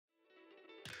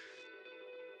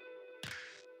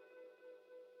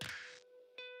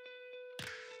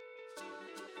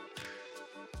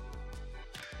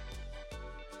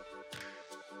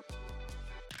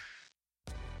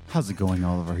How's it going,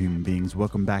 all of our human beings?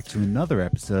 Welcome back to another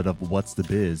episode of What's the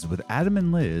Biz with Adam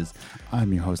and Liz.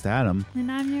 I'm your host, Adam. And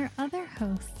I'm your other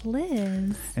host,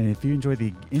 Liz. And if you enjoy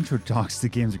the intro talks to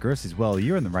Games of Groceries, well,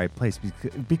 you're in the right place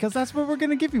because that's what we're going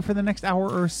to give you for the next hour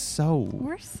or so.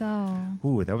 Or so.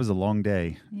 Ooh, that was a long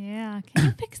day. Yeah. Can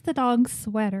you fix the dog's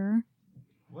sweater?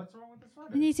 What's wrong with the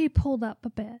sweater? It needs to be pulled up a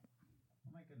bit. Oh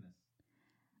my goodness.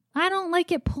 I don't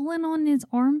like it pulling on his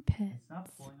armpit. It's not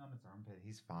pulling on his armpit.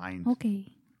 He's fine.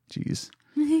 Okay. Jeez.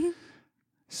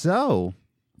 So,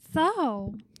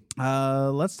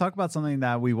 let's talk about something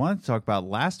that we wanted to talk about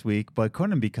last week, but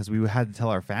couldn't because we had to tell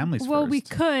our families well, first. we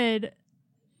could,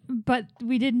 but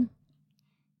we didn't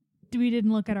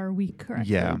look at our week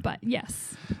correctly. Yeah. But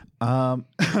yes.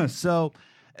 So,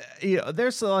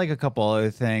 there's like a couple other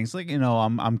things. Like,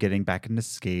 I'm getting back into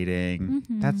skating.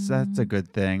 Mm-hmm. That's a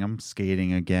good thing. I'm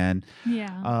skating again.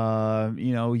 Yeah.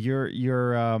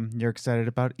 You're excited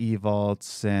about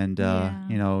eVaults and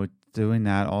doing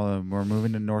that. We're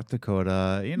moving to North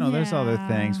Dakota. There's other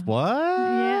things. What?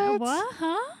 Yeah. What?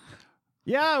 Huh?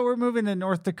 Yeah, we're moving to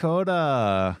North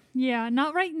Dakota. Yeah.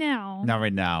 Not right now. Not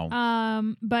right now.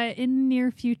 But in the near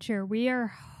future, we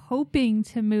are hoping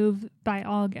to move by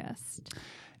August.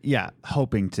 Yeah,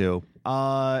 hoping to.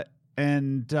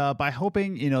 And by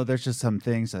hoping, there's just some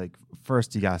things like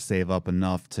first you gotta save up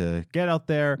enough to get out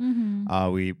there.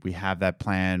 Mm-hmm. We have that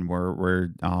plan. We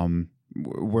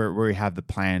have the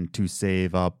plan to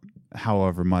save up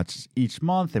however much each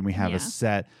month, and we have a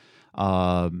set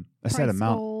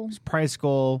amount, price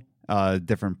goal,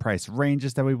 different price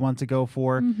ranges that we want to go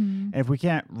for. Mm-hmm. And if we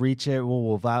can't reach it,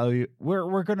 we're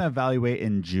going to evaluate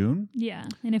in June. Yeah,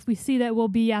 and if we see that we'll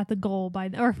be at the goal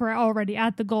or if we're already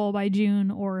at the goal by June,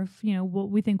 or if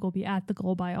we think we'll be at the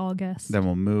goal by August, then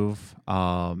we'll move.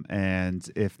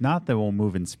 And if not, then we'll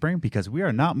move in spring because we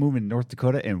are not moving to North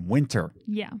Dakota in winter.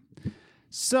 Yeah.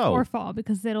 So or fall,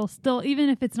 because it'll still, even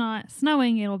if it's not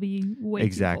snowing, it'll be way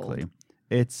exactly. too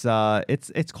cold.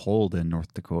 It's cold in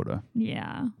North Dakota.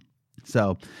 Yeah.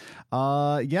 So,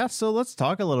 so let's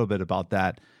talk a little bit about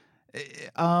that.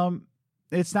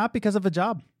 It's not because of a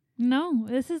job. No,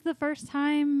 this is the first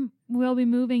time we'll be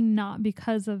moving not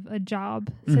because of a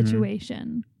job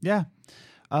situation. Yeah.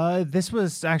 This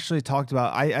was actually talked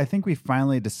about. I think we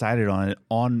finally decided on it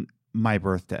on my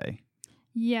birthday.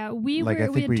 Yeah, we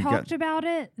had talked about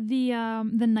it the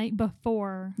night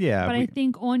before. Yeah. But I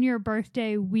think on your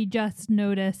birthday, we just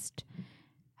noticed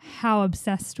how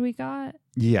obsessed we got.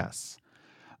 Yes.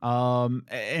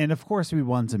 And of course we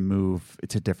want to move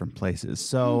to different places.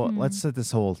 So let's set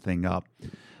this whole thing up.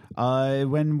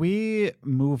 When we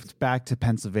moved back to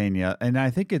Pennsylvania, and I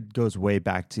think it goes way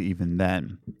back to even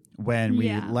then, when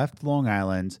we left Long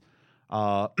Island,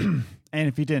 and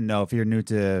if you didn't know, if you're new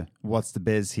to What's the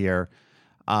Biz here,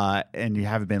 and you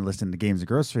haven't been listening to Games of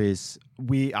Groceries,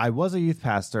 I was a youth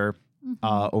pastor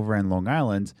over in Long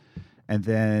Island, and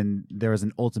then there was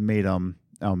an ultimatum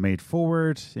made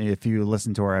forward. If you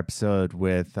listen to our episode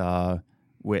with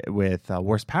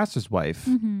Worst Pastor's Wife,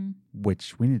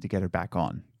 which we need to get her back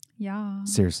on. Yeah,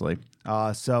 seriously.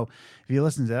 So if you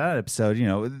listen to that episode,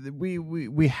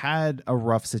 we had a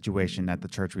rough situation at the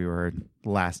church we were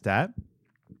last at,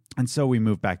 and so we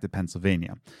moved back to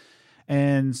Pennsylvania,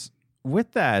 and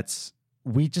with that,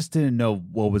 we just didn't know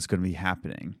what was going to be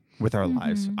happening with our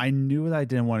lives. I knew that I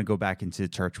didn't want to go back into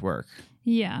church work.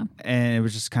 Yeah. And it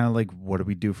was just kind of like, what do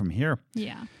we do from here?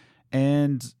 Yeah.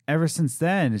 And ever since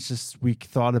then, it's just, we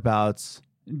thought about,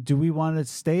 do we want to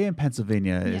stay in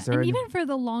Pennsylvania? Yeah. Is there even for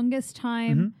the longest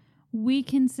time, we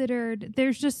considered,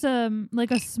 there's just like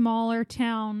a smaller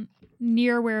town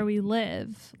near where we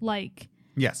live. Like,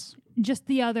 yes. Just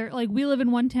the other, like, we live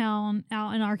in one town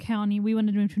out in our county. We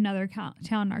wanted to move to another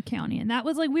town in our county. And that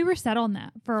was like, we were set on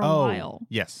that for a while.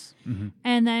 Yes.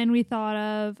 And then we thought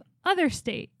of other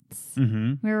states.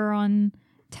 We were on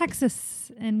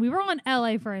Texas, and we were on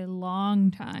LA for a long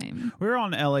time. We were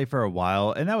on LA for a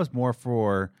while, and that was more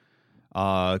for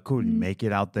could we make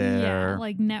it out there? Yeah,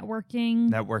 like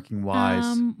networking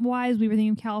wise. We were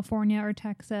thinking California or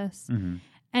Texas.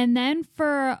 And then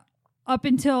for up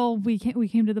until we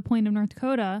came to the point of North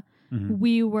Dakota,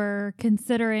 we were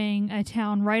considering a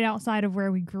town right outside of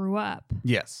where we grew up.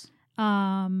 Yes.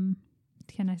 Can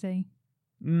I say?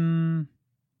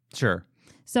 Sure.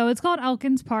 So it's called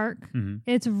Elkins Park.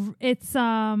 It's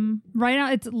right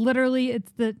out. It's literally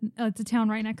it's a town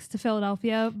right next to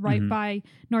Philadelphia, right by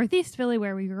Northeast Philly,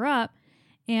 where we grew up,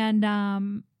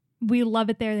 and we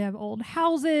love it there. They have old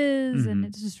houses, and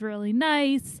it's just really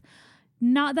nice.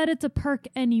 Not that it's a perk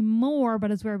anymore, but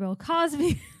it's where Bill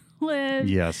Cosby lives.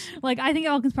 Yes. Like, I think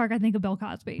of Elkins Park, I think of Bill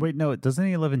Cosby. Wait, no, doesn't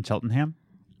he live in Cheltenham?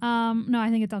 No, I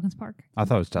think it's Elkins Park. I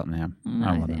thought it was Cheltenham.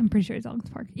 I'm pretty sure it's Elkins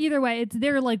Park. Either way,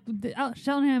 they're like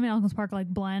Cheltenham and Elkins Park like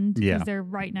blend because they're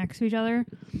right next to each other.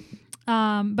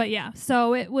 But yeah,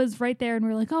 so it was right there, and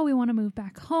we were like, oh, we want to move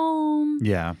back home.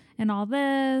 Yeah. And all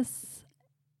this,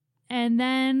 and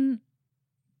then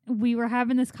we were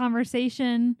having this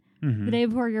conversation the day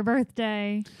before your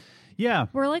birthday. Yeah.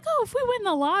 We're like, oh, if we win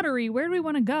the lottery, where do we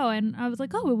want to go? And I was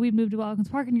like, oh, well, we'd move to Elkins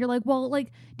Park. And you're like, well,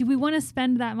 like, do we want to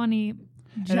spend that money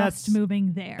just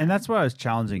moving there? And that's what I was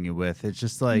challenging you with. It's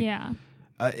just like,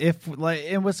 if like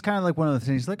it was kind of like one of the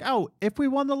things like, oh, if we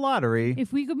won the lottery,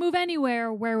 if we could move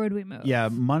anywhere, where would we move? Yeah,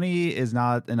 money is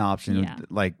not an option. Yeah.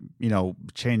 Like,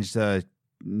 change the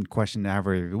question to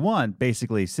however you want.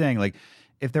 Basically saying like,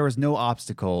 if there was no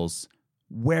obstacles,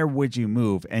 where would you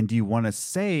move? And do you want to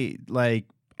say like,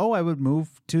 oh, I would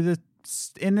move to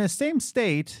in the same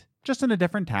state, just in a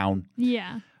different town.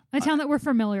 Yeah. A town that we're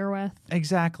familiar with.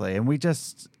 Exactly. And we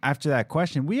just, after that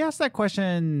question, we asked that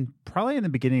question probably in the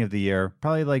beginning of the year,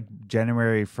 probably like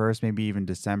January 1st, maybe even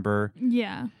December.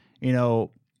 Yeah. End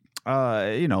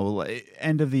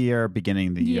of the year, beginning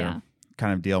of the year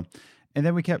kind of deal. And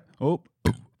then we kept,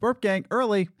 burp gang,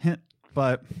 early.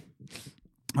 But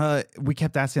we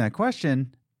kept asking that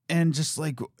question, and just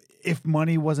like, if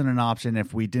money wasn't an option,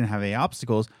 if we didn't have any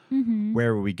obstacles,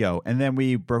 where would we go? And then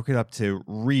we broke it up to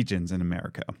regions in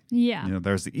America. Yeah.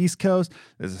 There's the East Coast,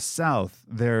 there's the South,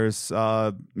 there's,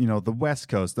 the West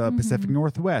Coast, the Pacific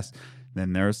Northwest.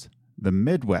 Then there's the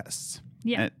Midwest.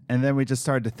 Yeah. And then we just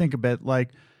started to think a bit like,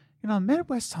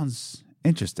 Midwest sounds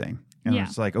interesting. And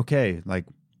it's like, okay, like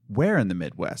where in the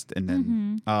Midwest? And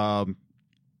then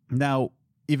now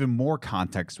even more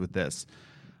context with this.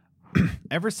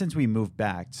 Ever since we moved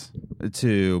back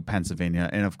to Pennsylvania,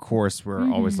 and of course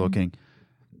we're always looking,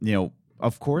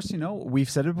 of course, we've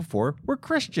said it before, we're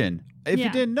Christian. If you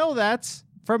didn't know that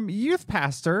from youth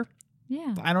pastor,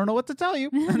 I don't know what to tell you.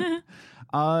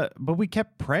 But we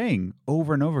kept praying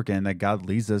over and over again that God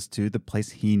leads us to the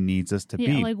place he needs us to be.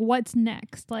 Yeah, like what's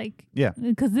next? Like,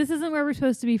 because this isn't where we're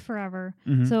supposed to be forever.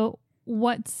 So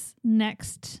what's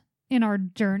next in our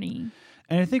journey?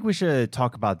 And I think we should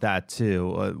talk about that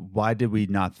too. Why did we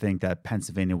not think that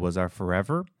Pennsylvania was our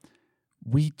forever?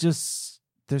 There's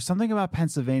something about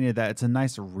Pennsylvania that it's a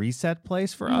nice reset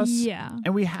place for us. Yeah.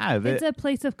 And we have it. It's a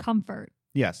place of comfort.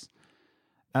 Yes.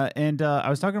 And I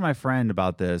was talking to my friend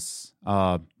about this.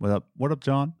 What up,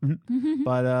 John?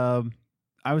 But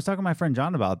I was talking to my friend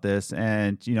John about this,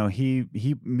 and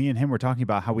me and him were talking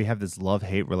about how we have this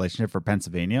love-hate relationship for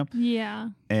Pennsylvania.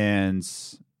 Yeah. And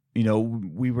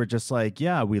we were just like,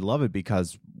 yeah, we love it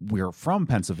because we're from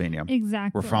Pennsylvania.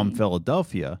 Exactly. We're from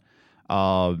Philadelphia.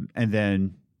 And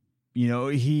then,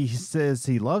 he says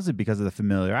he loves it because of the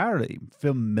familiarity.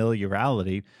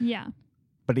 Yeah.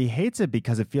 But he hates it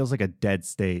because it feels like a dead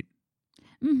state.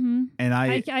 Mm-hmm. And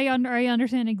I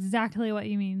understand exactly what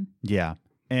you mean. Yeah.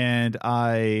 And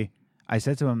I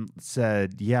said to him,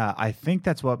 yeah, I think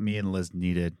that's what me and Liz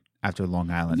needed after Long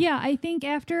Island. Yeah, I think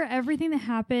after everything that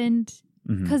happened,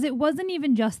 because it wasn't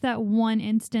even just that one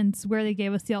instance where they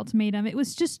gave us the ultimatum. It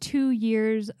was just 2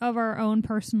 years of our own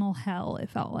personal hell, it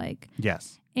felt like.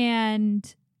 Yes.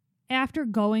 And after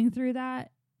going through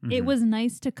that, it was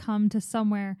nice to come to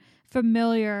somewhere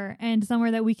familiar and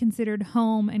somewhere that we considered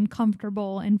home and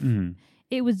comfortable. And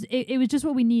it was just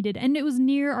what we needed. And it was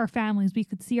near our families. We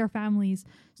could see our families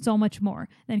so much more.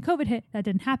 Then COVID hit. That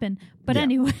didn't happen. But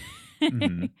anyway.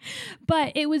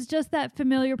 But it was just that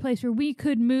familiar place where we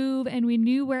could move and we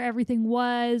knew where everything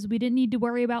was. We didn't need to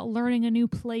worry about learning a new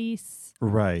place.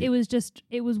 Right. It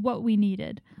was what we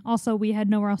needed. Also, we had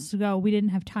nowhere else to go. We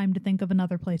didn't have time to think of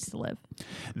another place to live.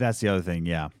 That's the other thing.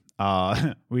 Yeah.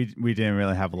 We didn't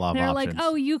really have a lot of options. They're like,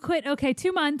 oh, you quit. Okay.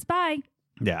 2 months. Bye.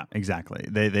 Yeah, exactly.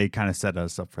 They kind of set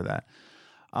us up for that.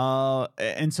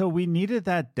 And so we needed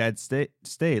that dead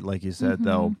state, like you said,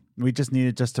 though. We just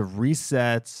needed to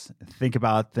reset, think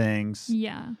about things.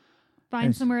 Yeah.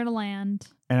 Find somewhere to land.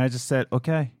 And I just said,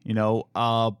 okay,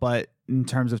 but in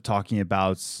terms of talking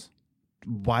about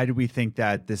why do we think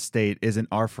that this state isn't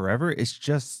our forever? It's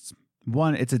just,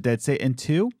 one, it's a dead state. And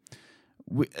two,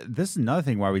 this is another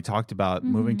thing why we talked about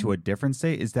moving to a different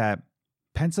state is that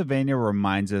Pennsylvania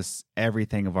reminds us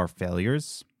everything of our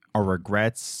failures, our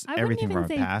regrets, everything from our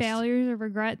past. I wouldn't even say failures or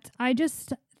regrets. I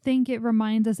just think it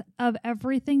reminds us of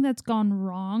everything that's gone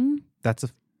wrong. That's a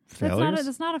failure?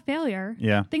 That's not a failure.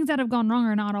 Yeah. Things that have gone wrong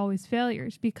are not always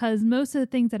failures because most of the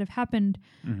things that have happened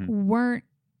weren't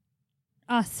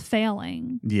us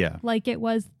failing. Yeah. Like it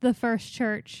was the first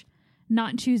church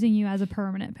not choosing you as a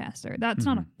permanent pastor. That's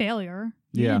not a failure.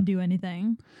 You didn't do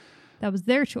anything. That was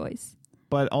their choice.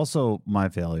 But also my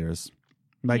failures.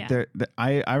 Like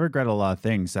I regret a lot of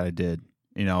things that I did,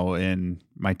 in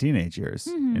my teenage years.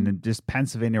 And then just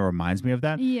Pennsylvania reminds me of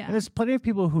that. Yeah. And there's plenty of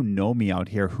people who know me out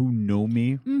here who know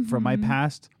me from my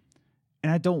past.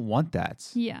 And I don't want that.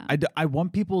 Yeah. I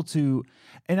want people to,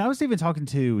 and I was even talking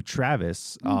to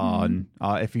Travis on,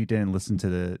 if you didn't listen to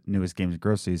the newest Games and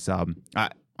Groceries, I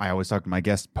always talk to my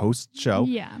guest post show.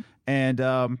 Yeah. And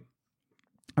I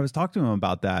was talking to him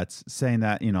about that, saying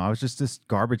that, I was just this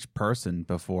garbage person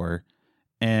before.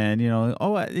 And,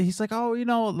 he's like,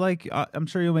 I'm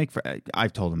sure you'll make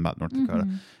I've told him about North Dakota.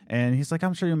 And he's like,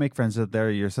 I'm sure you'll make friends out there.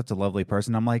 You're such a lovely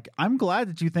person. I'm like, I'm glad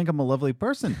that you think I'm a lovely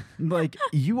person. Like,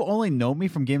 you only know me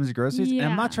from Games and Groceries. Yeah.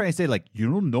 And I'm not trying to say, like,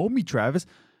 you don't know me, Travis.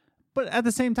 But at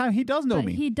the same time, he does know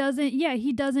me. He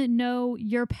doesn't know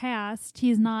your past.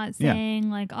 He's not saying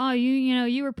like, oh,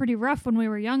 you were pretty rough when we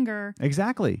were younger.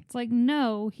 Exactly. It's like,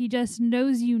 no, he just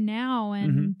knows you now,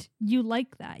 and you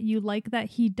like that. You like that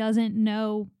he doesn't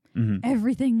know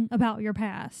everything about your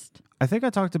past. I think I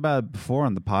talked about it before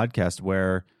on the podcast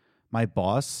where my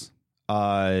boss,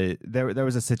 there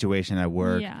was a situation at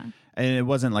work, and it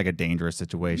wasn't like a dangerous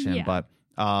situation, but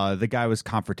the guy was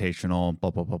confrontational, blah,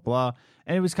 blah, blah, blah.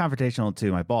 And it was confrontational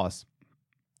to my boss.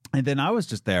 And then I was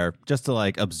just there just to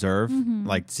like observe,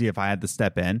 like see if I had to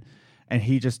step in. And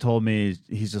he just told me,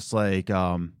 he's just like,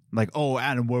 oh,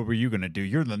 Adam, what were you going to do?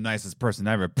 You're the nicest person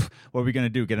ever. Pff, what are we going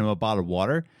to do? Get him a bottle of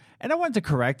water? And I wanted to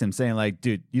correct him saying like,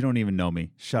 dude, you don't even know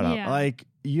me. Shut up. Like,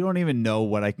 you don't even know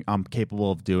what I'm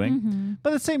capable of doing.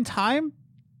 But at the same time,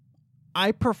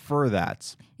 I prefer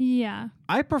that. Yeah.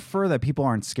 I prefer that people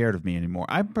aren't scared of me anymore.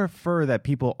 I prefer that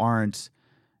people aren't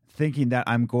thinking that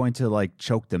I'm going to like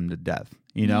choke them to death,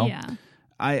 Yeah.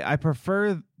 I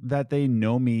prefer that they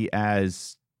know me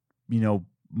as,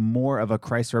 more of a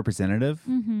Christ representative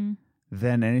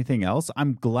than anything else.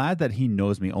 I'm glad that he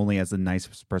knows me only as the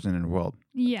nicest person in the world.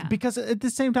 Yeah. Because at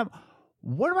the same time,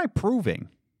 what am I proving?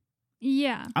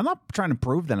 Yeah. I'm not trying to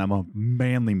prove that I'm a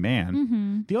manly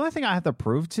man. The only thing I have to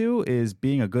prove to is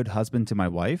being a good husband to my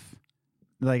wife.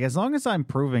 Like, as long as I'm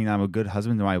proving that I'm a good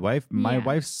husband to my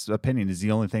wife's opinion is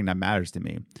the only thing that matters to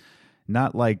me.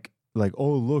 Not like,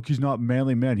 oh, look, he's not a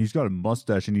manly man. He's got a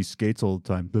mustache and he skates all the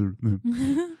time.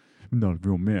 Not a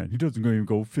real man. He doesn't even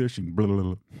go fishing. Blah, blah,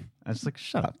 blah. I was like,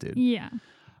 shut up, dude. Yeah.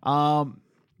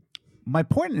 My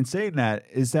point in saying that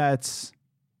is that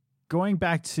going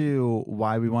back to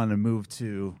why we wanted to move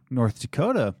to North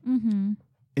Dakota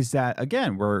is that,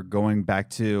 again, we're going back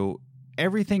to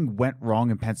everything went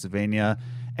wrong in Pennsylvania.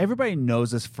 Everybody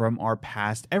knows us from our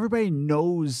past. Everybody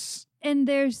knows. And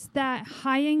there's that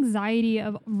high anxiety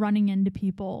of running into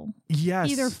people. Yes.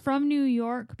 Either from New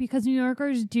York, because New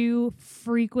Yorkers do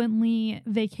frequently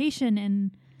vacation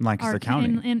in Lancaster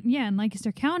County. In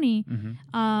Lancaster County.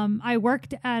 I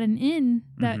worked at an inn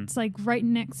that's like right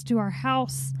next to our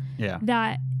house. Yeah.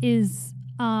 That is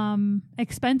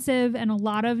expensive, and a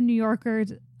lot of New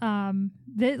Yorkers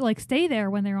they like stay there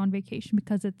when they're on vacation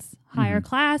because it's higher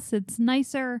class, it's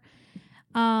nicer,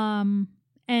 and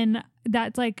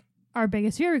that's like our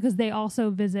biggest fear because they also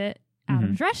visit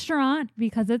Adam's restaurant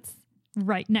because it's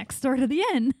right next door to the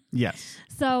inn. Yes.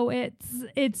 So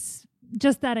it's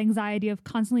just that anxiety of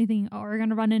constantly thinking, oh, are we going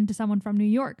to run into someone from New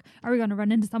York? Are we going to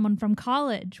run into someone from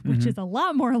college, which is a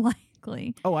lot more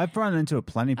likely? Oh, I've run into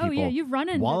plenty of people. Oh, yeah, you've run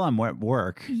into... While I'm at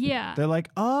work. Yeah. They're like,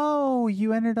 oh,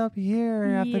 you ended up here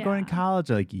after going to college.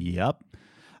 They're like, yep.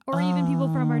 Or even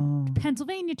people from our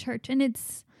Pennsylvania church. And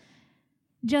it's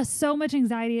just so much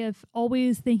anxiety of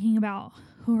always thinking about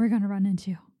who we're going to run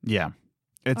into. Yeah.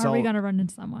 Are we going to run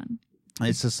into someone?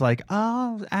 It's just like,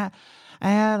 oh,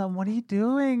 Adam, what are you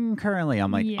doing currently? I'm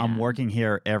like, I'm working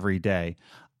here every day.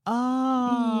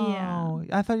 Oh,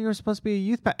 I thought you were supposed to be a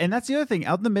youth pastor. And that's the other thing.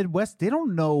 Out in the Midwest, they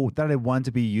don't know that I want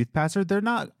to be a youth pastor. They're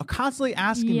not constantly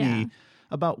asking me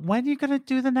about when you're going to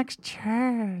do the next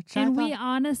church. And we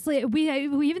honestly, we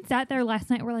even sat there last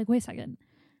night. We're like, wait a second.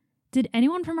 Did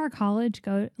anyone from our college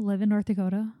go live in North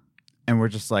Dakota? And we're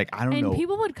just like, I don't know. And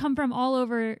people would come from all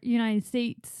over United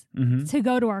States to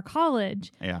go to our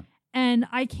college. Yeah. And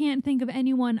I can't think of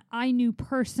anyone I knew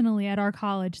personally at our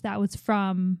college that was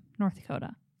from North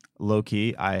Dakota. Low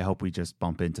key, I hope we just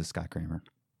bump into Scott Kramer.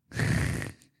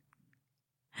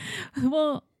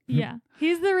 Well, yeah.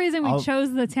 He's the reason we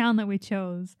chose the town that we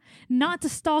chose. Not to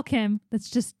stalk him. That's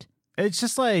just... It's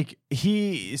just like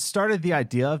he started the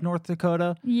idea of North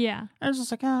Dakota. Yeah. I was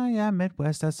just like, oh, yeah,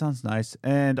 Midwest. That sounds nice.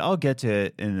 And I'll get to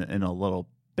it in a little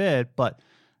bit. But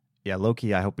yeah,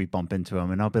 low-key, I hope we bump into him.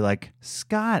 And I'll be like,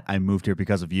 Scott, I moved here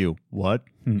because of you. What?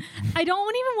 I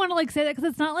don't even want to like say that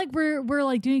because it's not like we're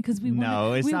like doing it because we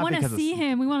want to see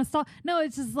him. We want to stalk. No,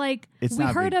 it's just like we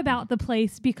heard about the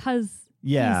place because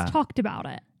Yeah. He's talked about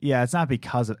it. Yeah, it's not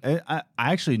because of... I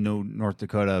actually knew North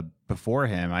Dakota before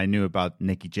him. I knew about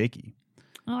Nikki Jakey.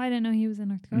 Oh, I didn't know he was in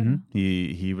North Dakota.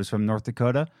 He was from North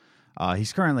Dakota.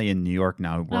 He's currently in New York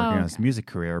now working on his music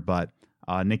career, but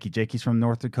Nikki Jakey's from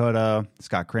North Dakota,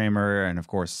 Scott Kramer, and of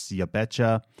course, You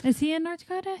Betcha. Is he in North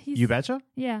Dakota? You Betcha?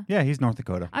 Yeah. Yeah, he's North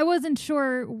Dakota. I wasn't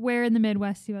sure where in the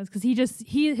Midwest he was because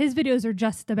his videos are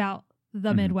just about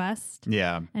the Midwest.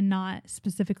 Yeah. And not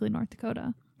specifically North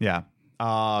Dakota. Yeah.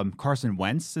 Carson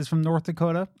Wentz is from North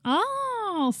Dakota.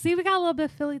 Oh, see, we got a little bit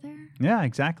of Philly there. Yeah,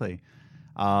 exactly.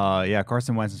 Yeah,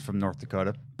 Carson Wentz is from North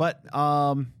Dakota. But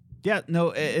yeah,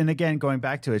 no, and again, going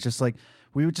back to it, it's just like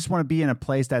we would just want to be in a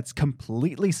place that's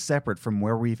completely separate from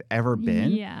where we've ever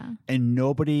been. Yeah. And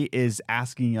nobody is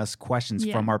asking us questions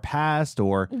from our past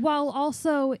or... While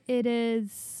also it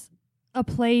is a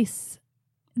place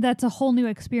that's a whole new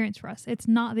experience for us. It's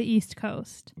not the East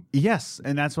Coast. Yes,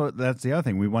 and that's the other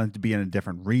thing. We wanted to be in a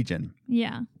different region.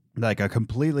 Yeah. Like a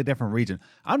completely different region.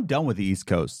 I'm done with the East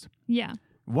Coast. Yeah.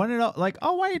 Want to know, like,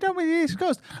 oh, why are you done with the East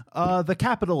Coast? The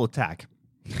Capitol attack.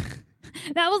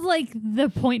 That was like the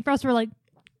point for us. We're like,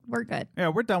 we're good. Yeah,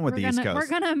 we're done with the East Coast. We're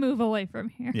going to move away from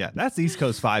here. Yeah, that's East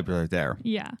Coast vibe right there.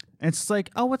 Yeah. And it's like,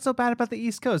 oh, what's so bad about the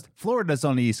East Coast? Florida's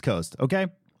on the East Coast, okay?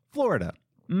 Florida.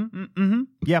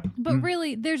 Yep. But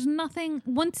really, there's nothing.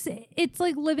 Once it's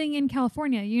like living in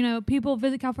California, you know, people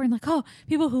visit California like, oh,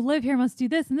 people who live here must do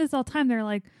this and this all the time. They're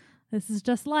like, this is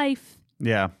just life.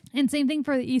 Yeah. And same thing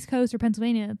for the East Coast or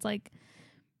Pennsylvania. It's like,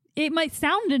 it might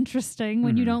sound interesting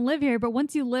when you don't live here, but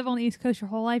once you live on the East Coast your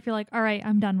whole life, you're like, all right,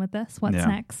 I'm done with this. What's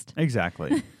next?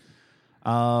 Exactly.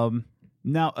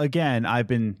 Now, again, I've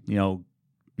been,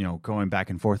 going back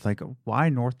and forth, like, why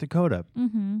North Dakota?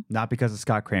 Not because of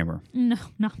Scott Kramer. No,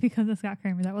 not because of Scott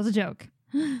Kramer. That was a joke.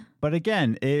 But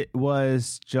again, it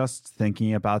was just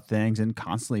thinking about things and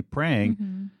constantly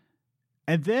praying.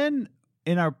 And then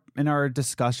in our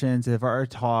discussions, of our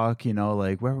talk,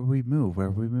 like, where would we move? Where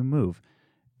would we move?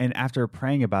 And after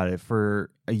praying about it for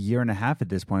a year and a half at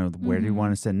this point, where do you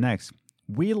want to send next?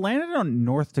 We landed on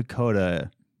North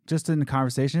Dakota just in the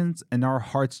conversations, and our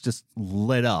hearts just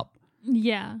lit up.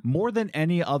 Yeah. More than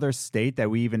any other state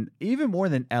that we even more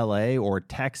than LA or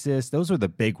Texas, those were the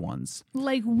big ones.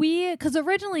 Like because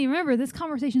originally, remember, this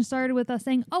conversation started with us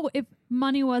saying, oh, if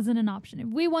money wasn't an option, if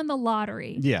we won the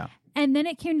lottery. Yeah. And then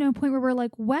it came to a point where we're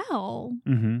like, well,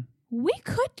 we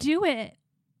could do it.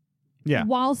 Yeah.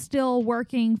 While still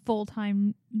working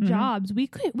full-time jobs. We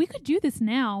could do this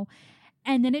now.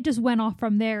 And then it just went off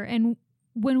from there. And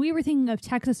when we were thinking of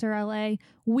Texas or LA,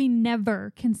 we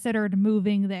never considered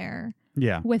moving there.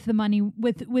 Yeah. With the money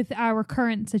with our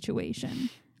current situation.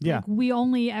 Yeah. Like, we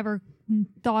only ever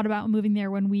thought about moving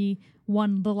there when we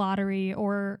won the lottery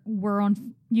or were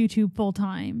on YouTube full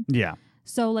time. Yeah.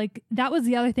 So like that was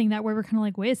the other thing that we were kind of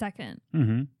like, wait a second.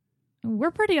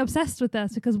 We're pretty obsessed with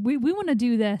this because we want to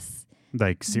do this.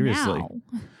 Like, seriously. Now.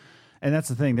 And that's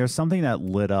the thing. There's something that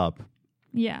lit up.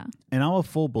 Yeah. And I'm a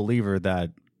full believer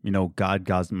that, God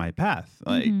guides my path.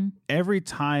 Like, every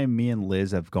time me and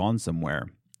Liz have gone somewhere,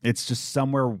 it's just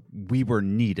somewhere we were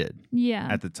needed. Yeah.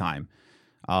 At the time.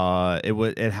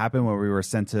 It happened when we were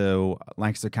sent to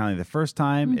Lancaster County the first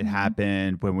time. It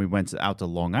happened when we went out to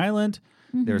Long Island.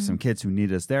 There were some kids who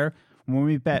needed us there. When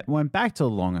we went back to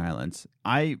Long Island,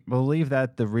 I believe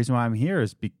that the reason why I'm here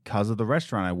is because of the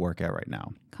restaurant I work at right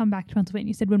now. Come back to Pennsylvania.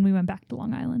 You said when we went back to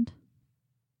Long Island.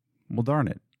 Well, darn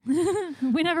it.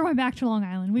 We never went back to Long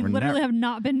Island. We literally have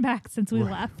not been back since we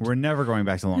left. We're never going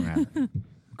back to Long Island.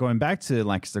 Going back to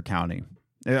Lancaster County,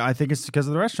 I think it's because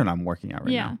of the restaurant I'm working at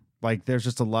right now. Like, there's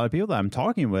just a lot of people that I'm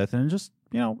talking with, and just,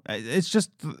 it's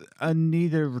just a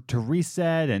need to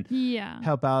reset and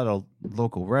help out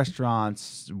local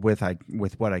restaurants with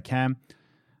what I can.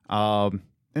 And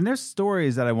there's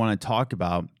stories that I want to talk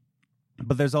about,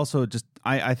 but there's also just,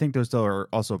 I think those are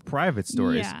also private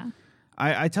stories. Yeah.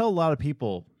 I tell a lot of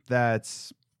people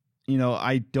that,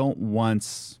 I don't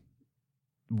want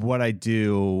what I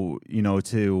do,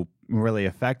 to really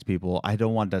affect people. I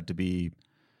don't want that to be,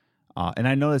 and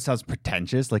I know this sounds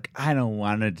pretentious. Like, I don't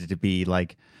want it to be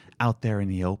like out there in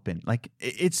the open. Like,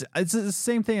 it's the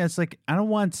same thing. It's like, I don't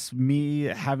want me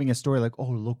having a story like, oh,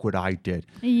 look what I did.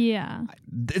 Yeah.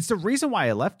 It's the reason why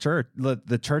I left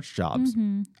the church jobs.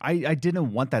 I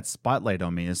didn't want that spotlight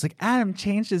on me. It's like, Adam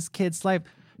changed his kid's life.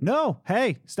 No,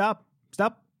 hey, stop.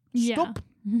 Yeah. Stop.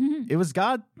 It was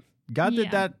God. God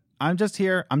did that. I'm just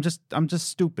here. I'm just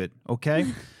stupid. Okay.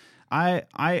 I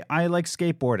like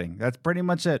skateboarding. That's pretty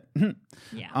much it.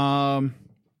 Yeah.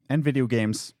 And video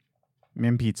games,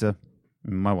 and pizza,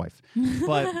 and my wife,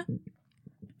 but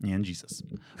and Jesus,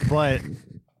 but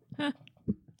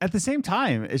at the same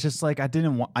time, it's just like I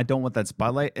don't want that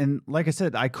spotlight. And like I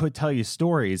said, I could tell you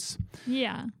stories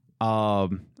Yeah.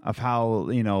 of how,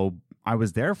 I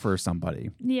was there for somebody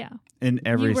Yeah. in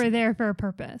every You were there for a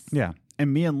purpose. Yeah.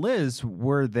 And me and Liz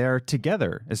were there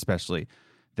together, especially.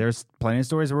 There's plenty of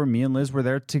stories where me and Liz were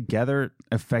there together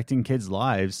affecting kids'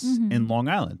 lives in Long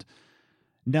Island.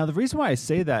 Now, the reason why I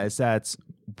say that is that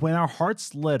when our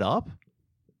hearts lit up,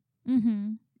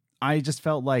 I just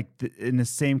felt like in the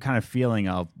same kind of feeling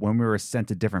of when we were sent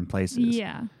to different places.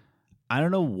 Yeah. I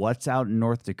don't know what's out in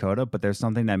North Dakota, but there's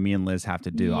something that me and Liz have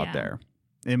to do out there.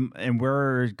 And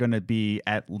we're going to be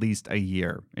at least a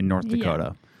year in North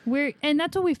Dakota. And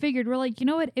that's what we figured. We're like, you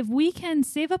know what? If we can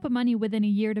save up a money within a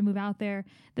year to move out there,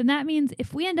 then that means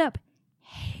if we end up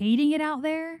hating it out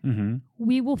there,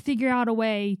 we will figure out a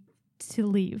way to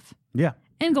leave. Yeah.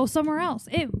 And go somewhere else.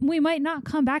 We might not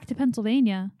come back to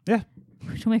Pennsylvania. Yeah.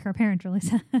 Which will make our parents really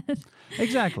sad.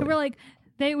 Exactly. We're like,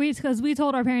 because we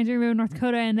told our parents we were moving to North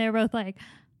Dakota, and they were both like,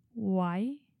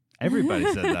 why?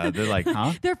 Everybody said that. They're like,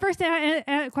 huh? Their first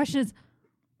question is,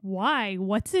 why?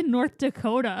 What's in North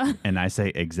Dakota? And I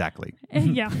say, exactly.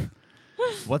 Yeah.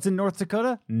 What's in North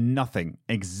Dakota? Nothing.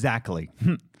 Exactly.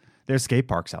 There's skate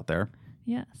parks out there.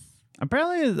 Yes.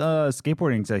 Apparently,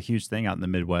 skateboarding is a huge thing out in the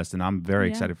Midwest, and I'm very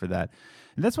excited for that.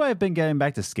 And that's why I've been getting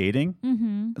back to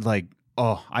skating. Like,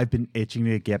 I've been itching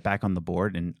to get back on the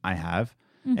board, and I have.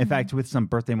 In fact, with some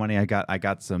birthday money, I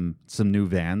got some new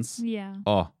Vans. Yeah.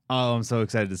 Oh, I'm so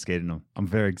excited to skate in them. I'm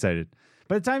very excited.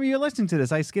 By the time you're listening to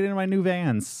this, I skated in my new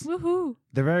Vans. Woohoo!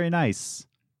 They're very nice.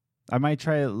 I might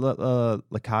try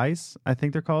Lakais, I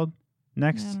think they're called,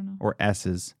 next. I don't know. Or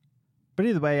S's. But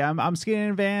either way, I'm skating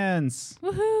in Vans.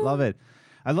 Woohoo! Love it.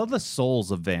 I love the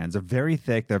soles of Vans. They're very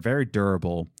thick. They're very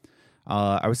durable.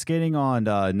 I was skating on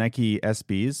Nike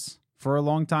SBs for a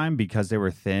long time because they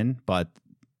were thin, but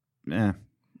I'm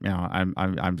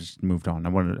just moved on. I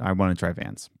want to try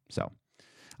Vans. So,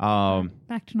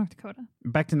 back to North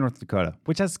Dakota,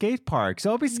 which has skate parks.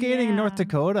 So I'll be skating in North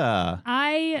Dakota.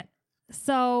 I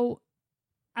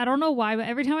don't know why, but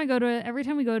every time we go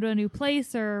to a new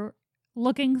place or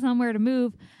looking somewhere to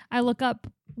move, I look up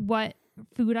what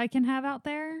food I can have out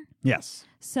there. Yes.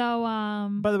 So,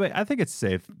 by the way, I think it's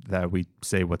safe that we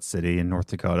say what city in North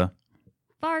Dakota.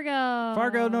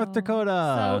 Fargo, North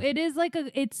Dakota. So it is like I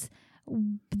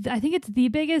think it's the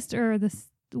biggest or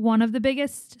one of the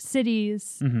biggest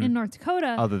cities in North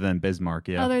Dakota. Other than Bismarck,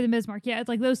 yeah. It's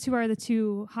like those two are the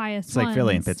two highest It's ones. like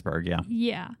Philly and Pittsburgh, yeah.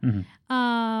 Yeah.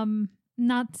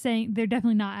 Not saying they're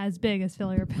definitely not as big as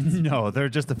Philly or Pittsburgh. No, they're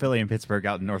just the Philly and Pittsburgh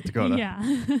out in North Dakota. Yeah.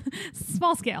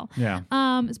 Small scale. Yeah.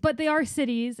 But they are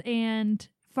cities, and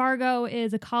Fargo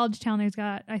is a college town. There's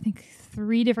got, I think,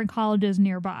 3 different colleges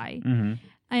nearby.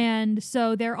 And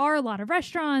so there are a lot of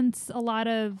restaurants, a lot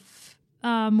of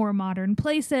more modern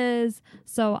places.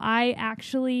 So I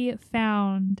actually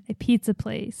found a pizza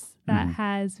place that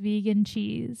has vegan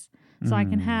cheese. So I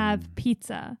can have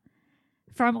pizza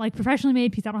from like professionally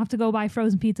made pizza. I don't have to go buy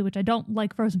frozen pizza, which I don't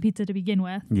like frozen pizza to begin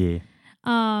with. Yeah.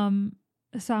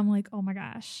 So I'm like, oh my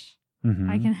gosh,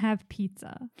 I can have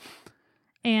pizza.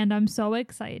 And I'm so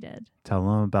excited. Tell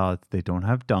them about they don't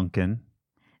have Dunkin'.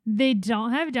 They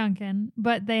don't have Dunkin',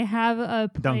 but they have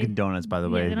a Dunkin' Donuts, by the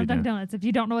way. They don't have Dunkin' Donuts. If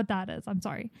you don't know what that is, I'm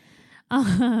sorry.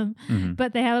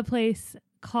 But they have a place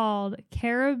called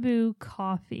Caribou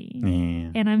Coffee.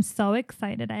 Yeah. And I'm so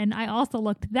excited. And I also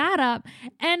looked that up,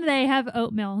 and they have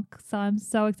oat milk. So I'm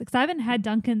so excited. Because I haven't had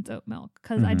Dunkin's oat milk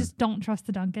because I just don't trust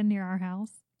the Dunkin' near our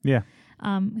house. Yeah.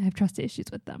 I have trust issues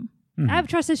with them. I have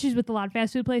trust issues with a lot of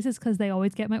fast food places because they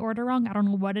always get my order wrong. I don't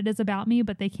know what it is about me,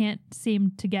 but they can't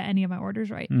seem to get any of my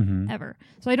orders right ever.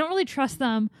 So I don't really trust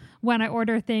them when I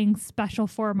order things special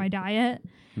for my diet.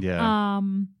 Yeah.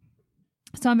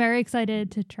 So I'm very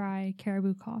excited to try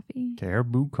Caribou Coffee.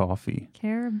 Caribou Coffee.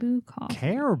 Caribou Coffee.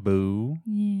 Caribou.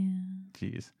 Yeah.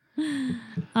 Jeez.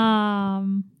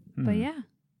 But yeah.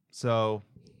 So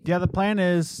yeah, the plan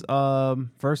is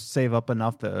first save up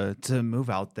enough to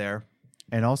move out there.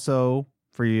 And also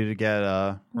for you to get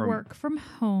a work from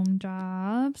home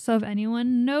job. So if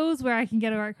anyone knows where I can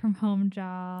get a work from home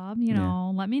job,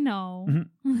 let me know.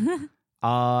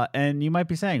 And you might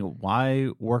be saying, why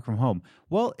work from home?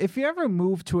 Well, if you ever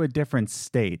move to a different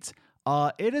state,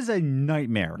 it is a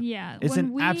nightmare. Yeah. It's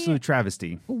an absolute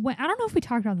travesty. I don't know if we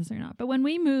talked about this or not, but when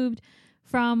we moved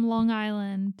from Long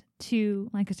Island to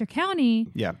Lancaster County,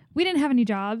 we didn't have any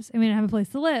jobs and we didn't have a place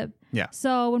to live. Yeah.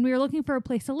 So when we were looking for a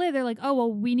place to live, they're like, oh,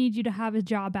 well, we need you to have a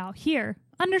job out here.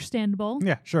 Understandable.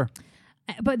 Yeah, sure.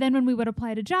 But then when we would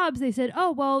apply to jobs, they said,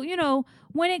 oh, well,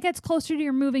 when it gets closer to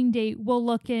your moving date, we'll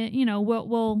look at,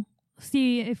 we'll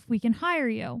see if we can hire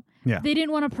you. Yeah. They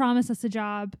didn't want to promise us a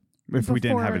job If we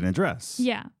didn't have before- an address.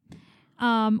 Yeah.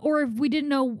 Or if we didn't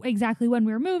know exactly when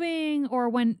we were moving, or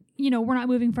when, we're not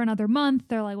moving for another month,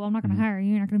 they're like, well, I'm not going to hire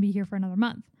you. You're not going to be here for another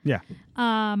month. Yeah.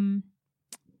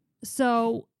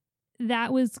 So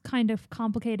that was kind of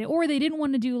complicated. Or they didn't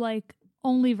want to do like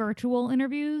only virtual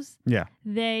interviews. Yeah.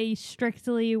 They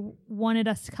strictly wanted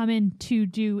us to come in to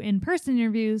do in-person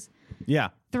interviews. Yeah.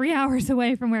 3 hours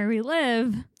away from where we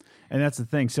live. And that's the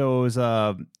thing. So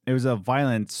it was a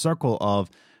violent circle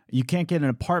of, you can't get an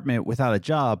apartment without a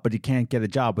job, but you can't get a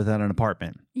job without an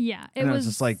apartment. Yeah, it And was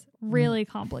just like really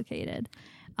complicated.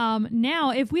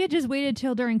 Now, if we had just waited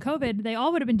till during COVID, they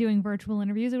all would have been doing virtual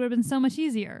interviews. It would have been so much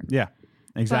easier. Yeah,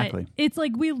 exactly. But it's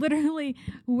like we literally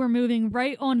were moving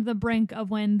right on the brink of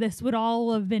when this would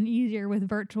all have been easier with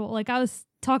virtual. Like I was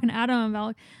talking to Adam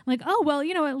about like, oh, well,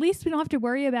 at least we don't have to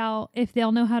worry about if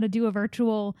they'll know how to do a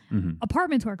virtual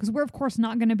apartment tour. Because we're, of course,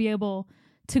 not going to be able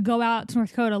to go out to North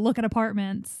Dakota, look at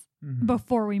apartments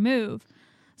before we move.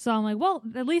 So I'm like, well,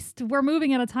 at least we're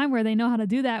moving at a time where they know how to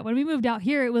do that. When we moved out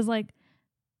here, it was like,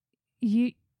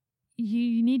 you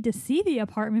need to see the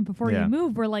apartment before you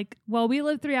move. We're like, well, we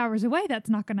live 3 hours away. That's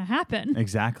not going to happen.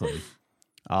 Exactly.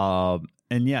 And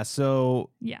yeah, so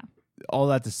Yeah. all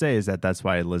that to say is that's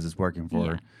why Liz is working for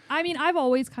Yeah. her. I mean, I've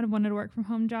always kind of wanted to work from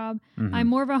home job. I'm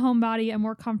more of a homebody. I'm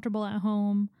more comfortable at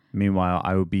home. Meanwhile,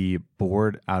 I would be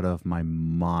bored out of my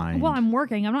mind. Well, I'm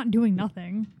working. I'm not doing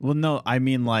nothing. Well, no, I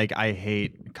mean, like, I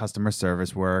hate customer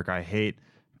service work. I hate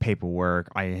paperwork.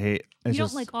 I hate... You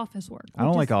don't like office work. I don't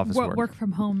which like is office what work. work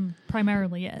from home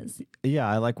primarily is. Yeah,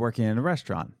 I like working in a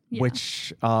restaurant, Yeah.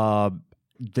 which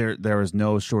there is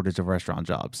no shortage of restaurant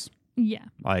jobs. Yeah.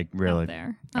 Like, really. Out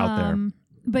there. there.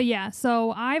 But yeah,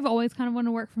 so I've always kind of wanted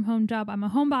to work from home job. I'm a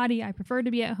homebody. I prefer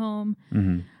to be at home.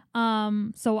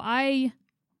 So I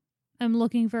am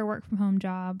looking for a work from home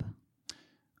job.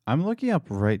 I'm looking up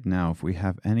right now if we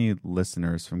have any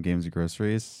listeners from Games and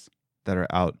Groceries that are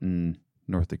out in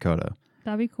North Dakota.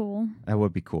 That'd be cool. That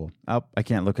would be cool. Oh, I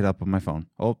can't look it up on my phone.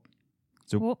 Oh,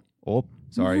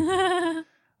 sorry.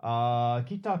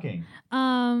 Keep talking.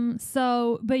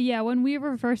 But yeah, when we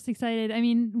were first excited, I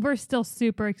mean, we're still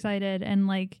super excited and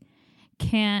like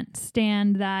can't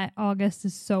stand that August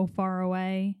is so far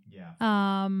away.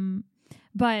 Yeah.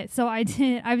 But so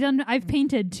I've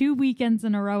painted 2 weekends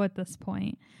in a row at this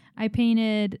point. I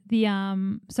painted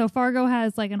so Fargo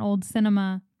has like an old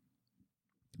cinema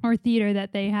or theater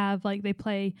that they have, like they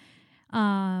play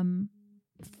foreign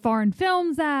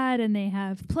films at, and they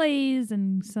have plays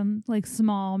and some like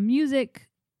small music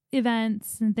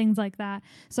events and things like that.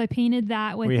 So I painted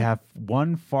that with... We have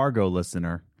one Fargo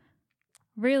listener.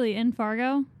 Really? In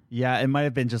Fargo? Yeah, it might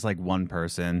have been just like one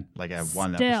person, like at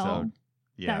one episode.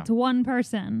 Yeah. That's one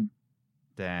person.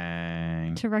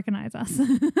 Dang. To recognize us.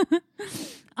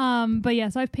 But yeah,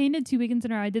 so I've painted 2 weekends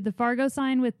in a row. I did the Fargo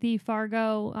sign with the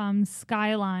Fargo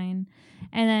skyline.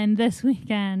 And then this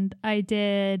weekend I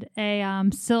did a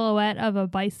silhouette of a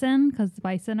bison, because the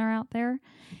bison are out there.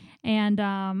 And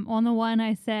on the one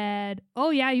I said,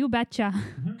 "Oh yeah, you betcha."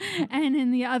 And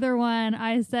in the other one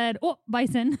I said, "Oh,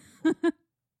 bison."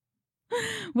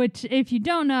 Which, if you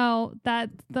don't know,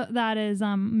 that is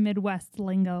Midwest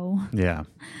lingo. Yeah.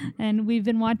 And we've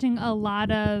been watching a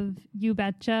lot of You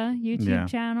Betcha YouTube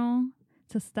channel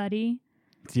to study.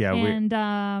 Yeah, and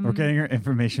we're getting our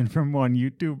information from one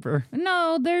YouTuber.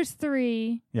 No, there's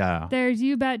 3. Yeah. There's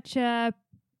You Betcha,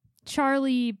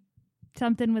 Charlie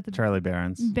something with the Charlie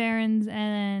Barons, and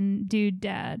then Dude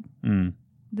Dad.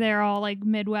 They're all like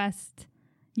Midwest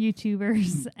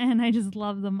YouTubers, and I just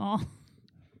love them all.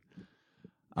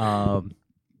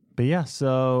 But yeah,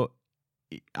 so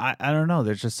I don't know.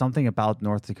 There's just something about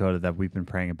North Dakota that we've been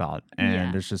praying about,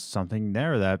 and there's just something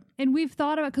there that. And we've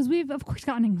thought about, because we've of course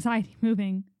gotten anxiety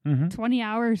moving 20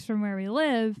 hours from where we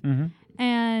live,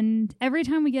 and every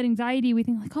time we get anxiety, we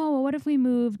think like, oh, well, what if we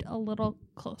moved a little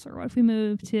closer? What if we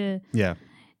moved to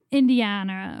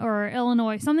Indiana or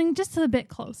Illinois, something just a bit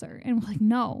closer? And we're like,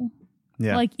 no.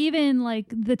 Yeah. Like even like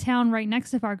the town right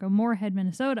next to Fargo, Moorhead,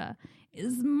 Minnesota,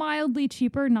 is mildly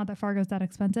cheaper. Not that Fargo's that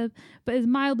expensive, but is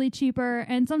mildly cheaper.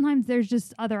 And sometimes there's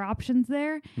just other options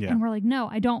there. Yeah. And we're like, no,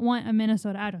 I don't want a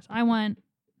Minnesota address. I want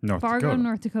Fargo,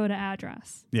 North Dakota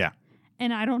address. Yeah.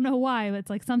 And I don't know why, but it's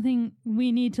like something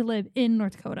we need to live in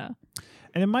North Dakota.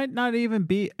 And it might not even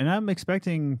be, and I'm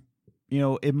expecting,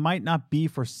 it might not be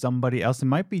for somebody else. It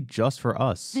might be just for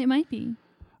us. It might be.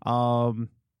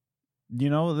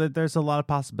 That there's a lot of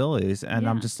possibilities, and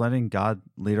I'm just letting God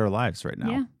lead our lives right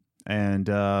now. Yeah. And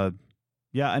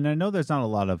and I know there's not a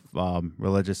lot of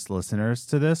religious listeners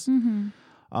to this.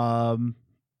 But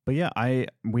yeah,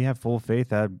 we have full faith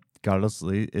that God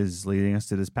is leading us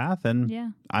to this path, and Yeah.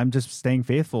 I'm just staying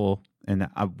faithful, and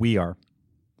we are.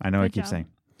 I know I Good keep job. saying,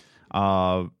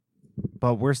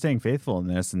 but we're staying faithful in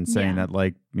this and saying Yeah. that,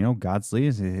 like, God's leading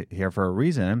us here for a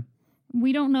reason.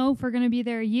 We don't know if we're going to be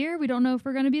there a year. We don't know if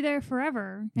we're going to be there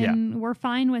forever. And we're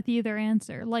fine with either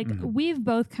answer. Like, we've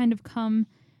both kind of come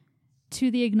to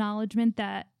the acknowledgement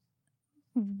that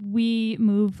we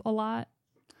move a lot.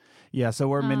 Yeah, so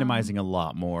we're minimizing a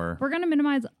lot more. We're going to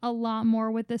minimize a lot more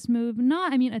with this move.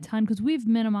 Not, I mean, a ton, because we've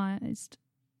minimized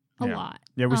a lot.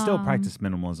 Yeah, we still practice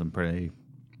minimalism pretty.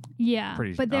 Yeah,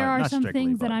 pretty, but there are not some strictly,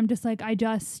 things but- that I'm just like, I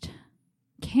just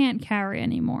can't carry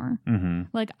anymore. Mm-hmm.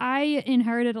 Like, I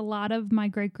inherited a lot of my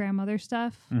great-grandmother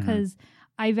stuff because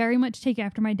I very much take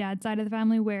after my dad's side of the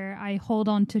family, where I hold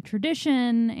on to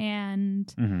tradition,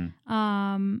 and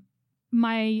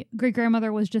my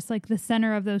great-grandmother was just like the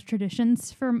center of those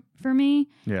traditions for me.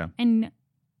 Yeah. And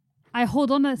I hold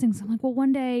on to those things. I'm like, well,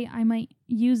 one day I might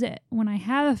use it when I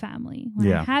have a family,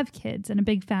 when I have kids and a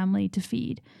big family to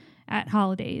feed at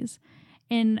holidays.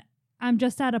 And I'm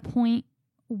just at a point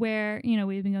where,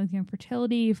 we've been going through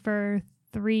infertility for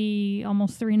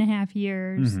almost 3.5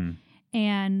 years,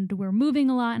 and we're moving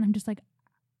a lot. And I'm just like,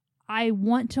 I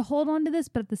want to hold on to this,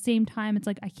 but at the same time, it's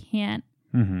like, I can't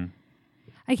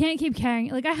keep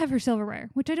carrying. Like, I have her silverware,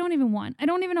 which I don't even want. I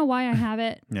don't even know why I have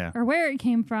it or where it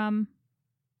came from.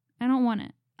 I don't want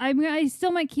it. I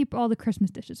still might keep all the Christmas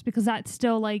dishes because that's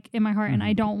still like in my heart, and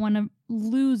I don't want to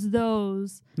lose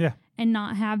those. Yeah. And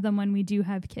not have them when we do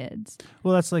have kids.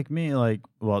 Well, that's like me.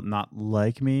 Not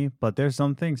like me, but there's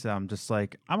some things that I'm just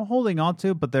like, I'm holding on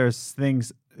to, but there's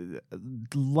things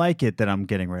like it that I'm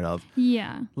getting rid of.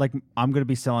 Yeah. Like, I'm going to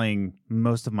be selling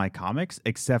most of my comics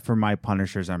except for my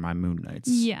Punishers and my Moon Knights.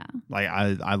 Yeah. Like,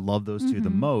 I love those two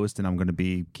the most, and I'm going to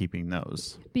be keeping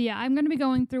those. But yeah, I'm going to be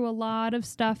going through a lot of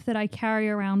stuff that I carry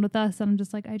around with us, and I'm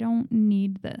just like, I don't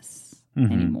need this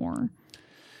anymore.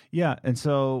 Yeah, and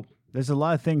so there's a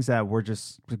lot of things that we're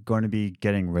just going to be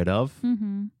getting rid of.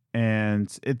 And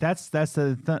that's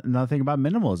another thing about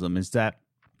minimalism is that,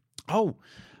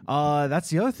 that's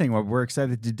the other thing what we're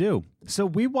excited to do. So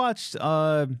we watched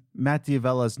Matt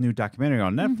D'Avella's new documentary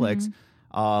on Netflix,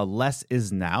 Less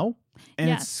Is Now. And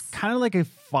it's kind of like a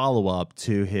follow-up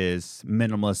to his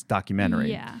minimalist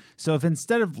documentary. Yeah. So if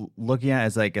instead of looking at it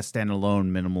as like a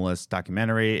standalone minimalist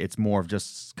documentary, it's more of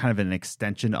just kind of an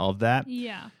extension of that.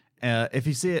 Yeah.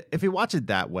 If you watch it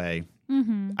that way,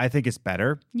 I think it's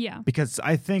better. Yeah. Because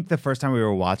I think the first time we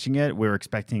were watching it, we were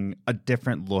expecting a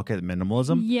different look at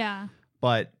minimalism. Yeah.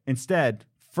 But instead,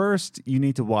 first you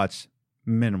need to watch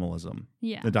Minimalism,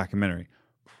 the documentary.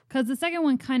 Because the second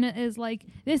one kind of is like,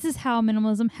 this is how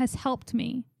minimalism has helped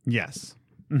me. Yes.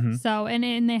 So,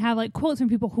 and they have like quotes from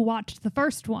people who watched the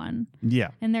first one.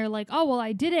 Yeah. And they're like, oh, well,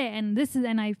 I did it. And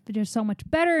and I feel so much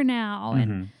better now.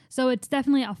 And so it's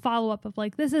definitely a follow up of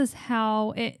like, this is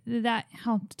how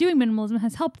doing minimalism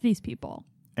has helped these people.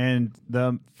 And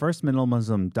the first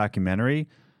Minimalism documentary,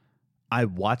 I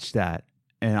watched that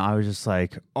and I was just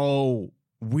like, oh,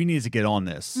 we need to get on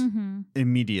this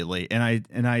immediately. And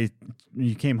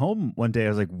you came home one day, I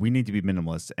was like, we need to be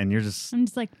minimalist. And you're just... I'm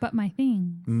just like, but my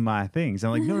things. I'm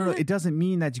like, no. It doesn't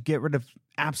mean that you get rid of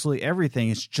absolutely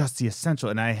everything. It's just the essential.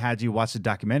 And I had you watch the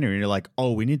documentary and you're like,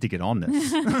 oh, we need to get on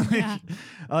this.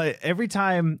 Every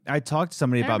time I talk to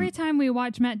somebody about... Every time we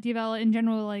watch Matt D'Avella in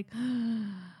general, we're like,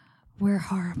 we're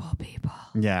horrible people.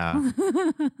 Yeah.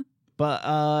 But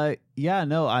I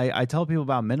tell people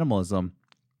about minimalism.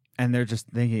 And they're just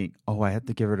thinking, oh, I have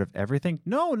to get rid of everything?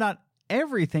 No, not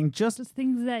everything. Just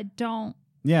things that don't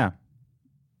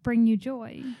bring you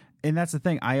joy. And that's the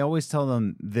thing. I always tell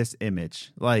them this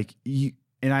image. Like,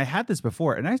 and I had this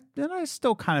before, and I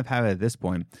still kind of have it at this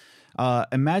point.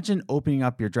 Imagine opening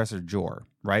up your dresser drawer,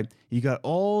 right? You got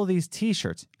all these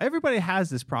T-shirts. Everybody has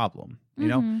this problem. You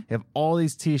know, you have all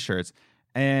these T-shirts.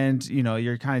 And,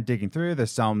 you're kind of digging through.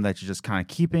 There's some that you're just kind of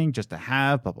keeping just to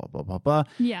have, blah, blah, blah, blah, blah.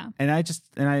 Yeah. And I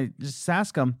just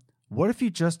ask them, what if you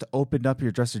just opened up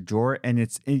your dresser drawer and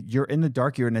you're in the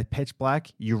dark, you're in a pitch black,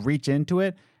 you reach into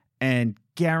it and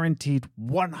guaranteed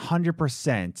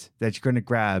 100% that you're going to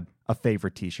grab a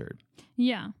favorite T-shirt.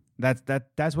 Yeah. That's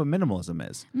what minimalism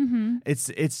is.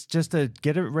 It's just to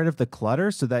get rid of the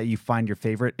clutter so that you find your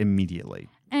favorite immediately.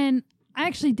 And I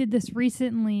actually did this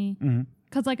recently.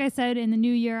 Because like I said, in the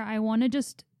new year, I want to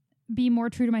just be more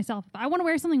true to myself. If I want to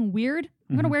wear something weird,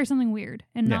 I'm going to wear something weird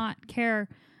and not care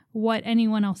what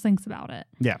anyone else thinks about it.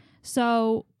 Yeah.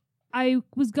 So I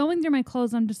was going through my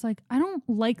clothes. I'm just like, I don't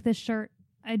like this shirt.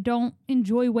 I don't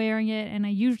enjoy wearing it, and I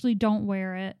usually don't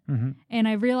wear it. And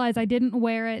I realized I didn't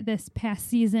wear it this past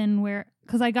season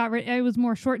because I got it was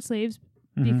more short sleeves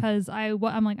because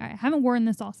I'm like, I haven't worn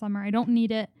this all summer. I don't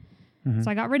need it.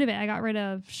 So I got rid of it. I got rid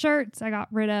of shirts. I got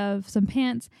rid of some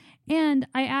pants. And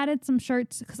I added some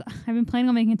shirts because I've been planning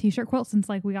on making a t-shirt quilt since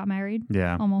like we got married.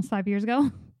 Yeah. Almost 5 years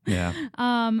ago. Yeah.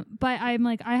 But I'm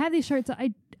like, I have these shirts that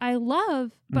I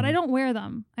love, but I don't wear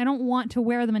them. I don't want to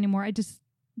wear them anymore.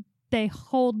 They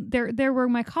were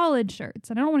my college shirts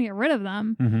and I don't want to get rid of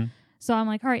them. So I'm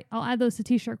like, all right, I'll add those to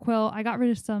t-shirt quilt. I got rid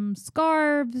of some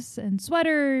scarves and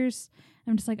sweaters.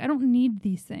 I'm just like, I don't need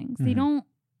these things.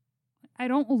 I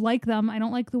don't like them. I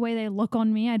don't like the way they look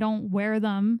on me. I don't wear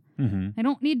them. I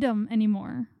don't need them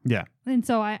anymore. Yeah. And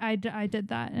so I did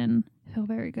that and I feel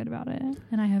very good about it.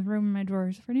 And I have room in my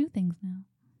drawers for new things now.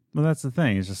 Well, that's the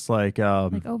thing. It's just like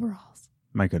overalls.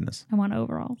 My goodness. I want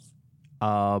overalls.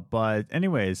 But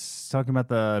anyways, talking about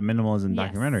the minimalism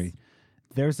documentary,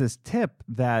 there's this tip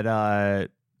that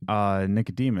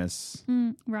Nicodemus,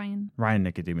 Ryan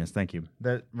Nicodemus, thank you.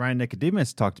 That Ryan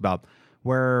Nicodemus talked about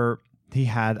where he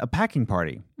had a packing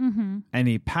party and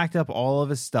he packed up all of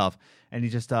his stuff and he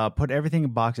just put everything in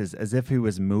boxes as if he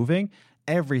was moving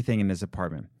everything in his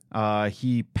apartment.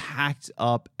 He packed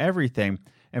up everything.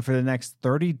 And for the next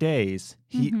 30 days,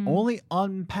 he only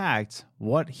unpacked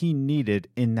what he needed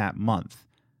in that month.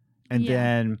 And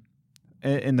then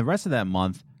in the rest of that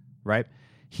month, right,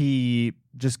 he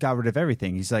just got rid of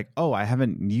everything. He's like, oh, I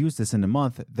haven't used this in a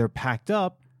month. They're packed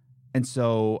up. And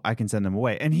so I can send them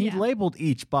away. And he labeled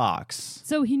each box.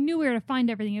 So he knew where to find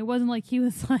everything. It wasn't like he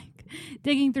was like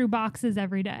digging through boxes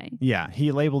every day. Yeah,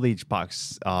 he labeled each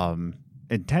box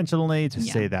intentionally to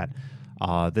say that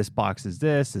this box is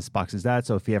this box is that.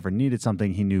 So if he ever needed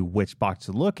something, he knew which box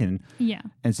to look in. Yeah.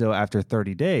 And so after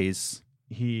 30 days,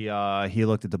 he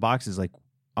looked at the boxes like,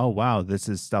 oh, wow, this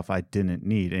is stuff I didn't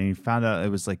need. And he found out it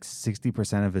was like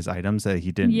 60% of his items that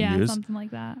he didn't use. Yeah, something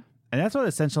like that. And that's what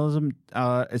essentialism,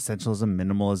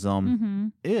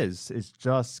 minimalism is. It's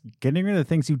just getting rid of the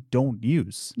things you don't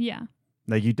use. Yeah.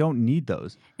 Like you don't need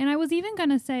those. And I was even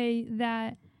going to say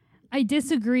that I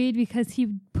disagreed because he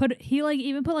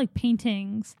even put like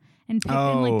paintings and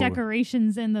like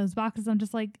decorations in those boxes. I'm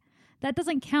just like, that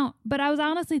doesn't count. But I was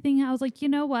honestly thinking, I was like, you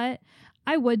know what?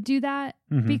 I would do that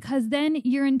because then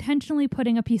you're intentionally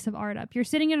putting a piece of art up. You're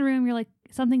sitting in a room, you're like,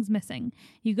 something's missing.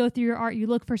 You go through your art, you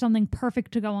look for something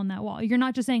perfect to go on that wall. You're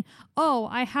not just saying, oh,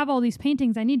 I have all these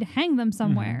paintings, I need to hang them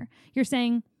somewhere. You're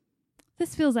saying,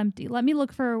 this feels empty. Let me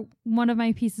look for one of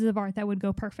my pieces of art that would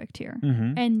go perfect here.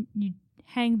 And you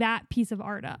hang that piece of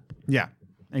art up. Yeah,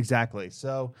 exactly.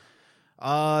 So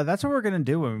that's what we're going to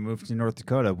do when we move to North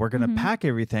Dakota. We're going to pack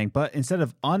everything, but instead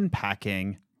of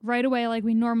unpacking right away like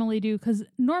we normally do, because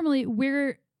normally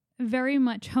we're very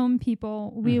much home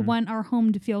people. We want our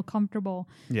home to feel comfortable.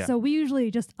 Yeah. So we usually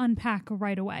just unpack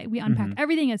right away. We unpack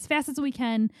everything as fast as we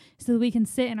can so that we can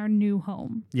sit in our new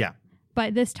home. Yeah.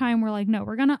 But this time we're like, no,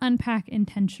 we're going to unpack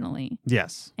intentionally.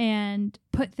 Yes. And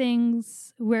put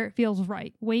things where it feels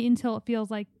right. Wait until it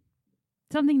feels like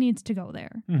something needs to go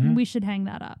there. We should hang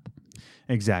that up.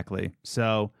 Exactly.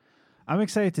 So I'm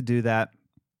excited to do that.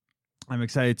 I'm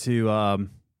excited to,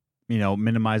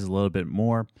 minimize a little bit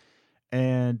more.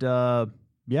 And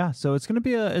so it's going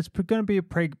to be a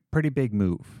pretty big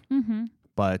move.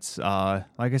 But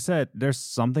like I said, there's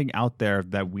something out there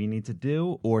that we need to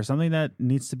do or something that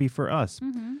needs to be for us.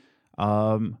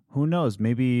 Who knows?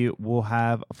 Maybe we'll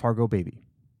have a Fargo baby.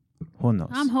 Who knows?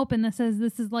 I'm hoping this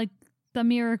is like the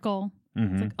miracle.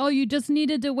 It's like, oh, you just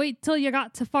needed to wait till you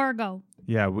got to Fargo.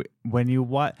 Yeah, when you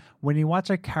watch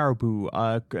a caribou,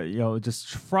 just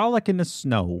frolic in the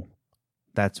snow,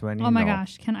 that's when you know. Oh my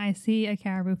gosh, can I see a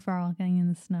caribou frolicking in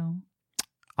the snow?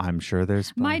 I'm sure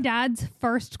there's. My dad's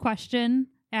first question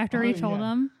after he told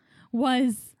him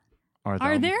was,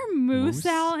 "Are there moose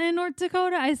out in North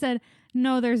Dakota?" I said,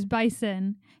 "No, there's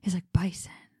bison." He's like,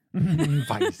 "Bison."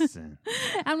 Bison.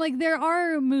 I'm like, there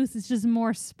are moose. It's just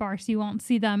more sparse. You won't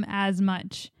see them as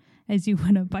much as you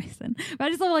would a bison. But I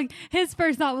just love, like, his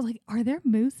first thought was like, are there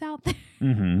moose out there?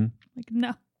 Like,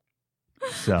 no.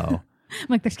 So I'm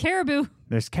like, there's caribou.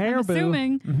 There's caribou. I'm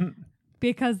assuming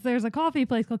because there's a coffee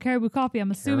place called Caribou Coffee.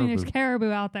 I'm assuming there's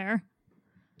caribou out there.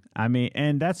 I mean,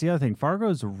 and that's the other thing.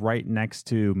 Fargo's right next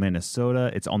to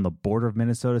Minnesota. It's on the border of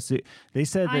Minnesota. So they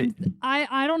said that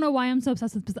I don't know why I'm so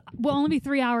obsessed with this. We'll only be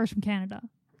 3 hours from Canada.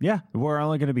 Yeah, we're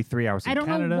only going to be 3 hours from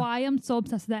Canada. I don't know why I'm so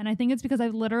obsessed with that. And I think it's because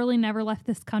I've literally never left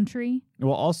this country.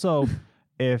 Well, also,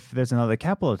 if there's another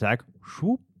capital attack,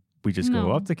 whoop, we just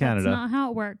go up to Canada. That's not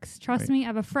how it works. Trust me, I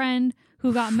have a friend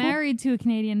who got married to a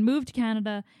Canadian, moved to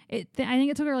Canada. I think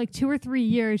it took her like 2 or 3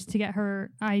 years to get her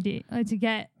ID, to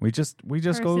get We just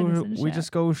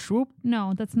go swoop.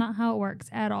 No, that's not how it works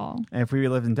at all. And if we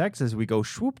lived in Texas, we go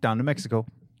swoop down to Mexico.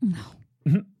 No.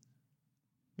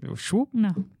 Swoop?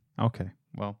 No, Okay.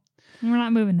 Well. we're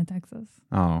not moving to Texas.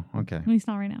 Oh, okay. At least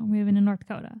not right now. We're moving to North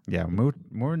Dakota. Yeah, more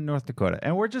in North Dakota,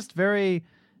 and we're just very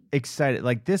excited.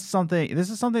 Like this is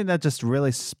something that just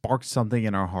really sparked something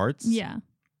in our hearts. Yeah.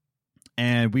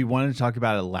 And we wanted to talk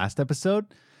about it last episode,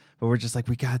 but we're just like,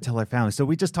 we gotta tell our family. So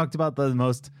we just talked about the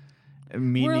most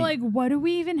We're like, what do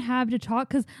we even have to talk?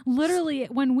 Because literally,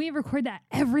 when we record that,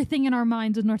 everything in our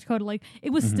minds with North Dakota, like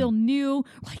it was still new.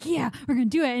 We're like, yeah, we're gonna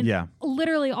do it. And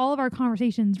literally, all of our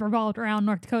conversations revolved around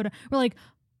North Dakota. We're like,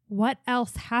 what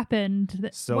else happened?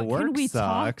 So what work can we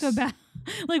sucks. talk about?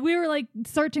 Like we were like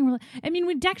searching. We're like, I mean,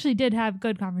 we actually did have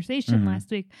good conversation last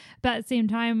week, but at the same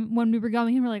time, when we were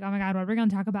going in, we're like, oh my god, what are we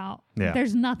gonna talk about? Yeah.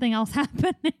 There's nothing else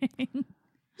happening.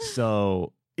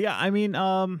 So yeah, I mean,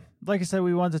 like I said,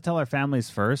 we wanted to tell our families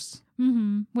first.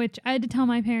 Which I had to tell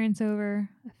my parents over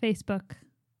a Facebook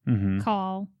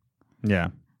call. Yeah.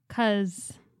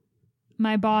 Because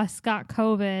my boss got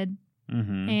COVID.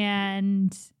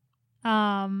 And so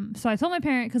I told my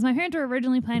parent, because my parents were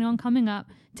originally planning on coming up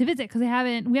to visit, because we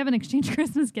haven't exchanged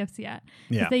Christmas gifts yet.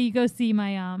 Yeah. They go see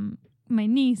my my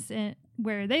niece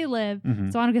where they live.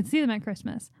 So I want to go see them at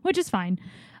Christmas, which is fine.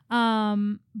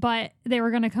 But they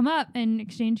were going to come up and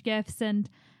exchange gifts. And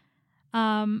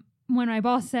when my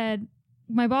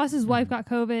boss's wife got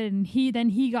COVID,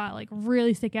 and he got like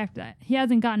really sick after that. He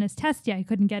hasn't gotten his test yet. He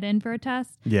couldn't get in for a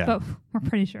test. Yeah. But we're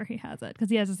pretty sure he has it because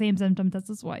he has the same symptoms as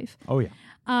his wife. Oh yeah.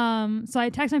 So I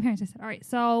texted my parents. I said, all right,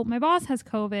 so my boss has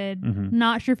COVID.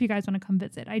 Not sure if you guys want to come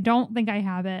visit. I don't think I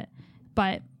have it,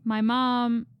 but my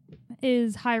mom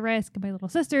is high risk and my little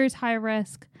sister's high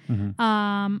risk.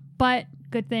 But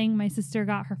good thing my sister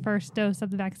got her first dose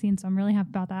of the vaccine, so I'm really happy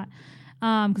about that.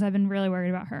 Because I've been really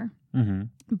worried about her.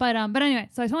 But anyway,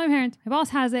 so I told my parents, my boss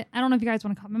has it. I don't know if you guys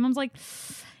want to come. My mom's like,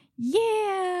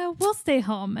 yeah, we'll stay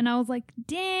home. And I was like,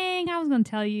 dang, I was going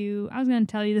to tell you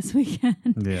this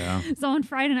weekend. Yeah. So on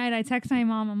Friday night, I text my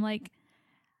mom. I'm like,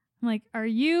 are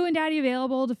you and Daddy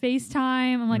available to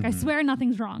FaceTime? I'm like, I swear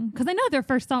nothing's wrong. Because I know their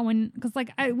first thought because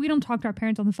we don't talk to our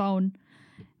parents on the phone.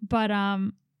 But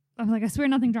I was like, I swear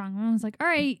nothing's wrong. And I was like, all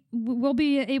right, we'll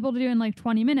be able to do it in like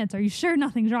 20 minutes. Are you sure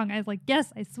nothing's wrong? I was like,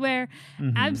 yes, I swear.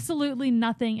 Absolutely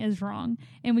nothing is wrong.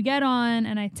 And we get on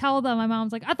and I tell them, my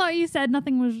mom's like, I thought you said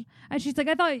nothing was, and she's like,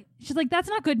 that's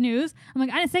not good news. I'm like,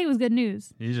 I didn't say it was good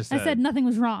news. You just I said nothing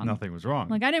was wrong. Nothing was wrong. I'm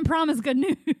like, I didn't promise good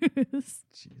news.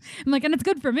 I'm like, and it's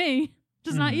good for me,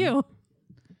 just not you.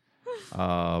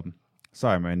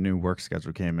 Sorry, my new work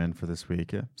schedule came in for this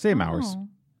week. Yeah. Same hours.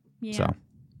 Yeah. So.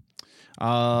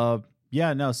 So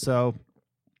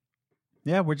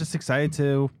we're just excited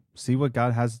to see what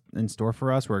God has in store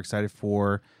for us. We're excited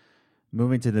for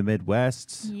moving to the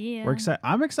Midwest. Yeah. We're excited.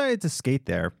 I'm excited to skate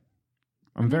there.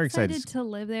 I'm very excited to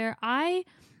live there. I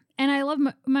love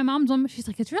my mom's one. She's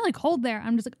like, it's really cold there.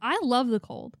 I'm just like, I love the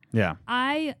cold. Yeah.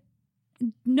 I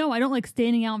don't like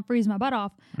standing out and freezing my butt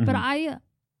off, but I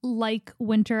like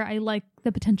winter. I like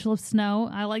the potential of snow.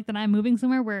 I like that I'm moving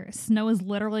somewhere where snow is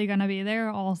literally going to be there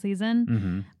all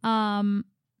season. I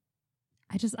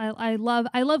love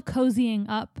cozying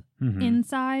up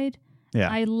inside.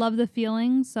 Yeah. I love the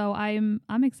feeling. So I'm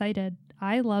excited.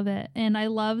 I love it. And I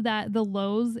love that the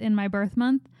lows in my birth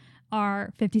month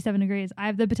are 57 degrees. I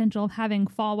have the potential of having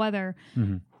fall weather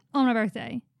on my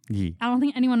birthday. Yeah. I don't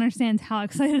think anyone understands how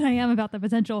excited I am about the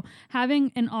potential.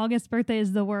 Having an August birthday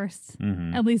is the worst,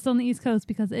 at least on the East Coast,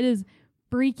 because it is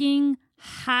freaking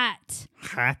hot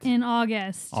in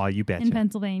August. Oh, you betcha. In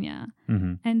Pennsylvania.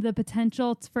 And the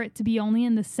potential for it to be only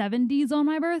in the 70s on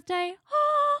my birthday.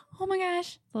 Oh my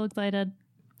gosh. So excited.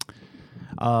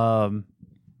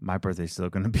 My birthday's still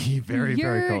going to be very,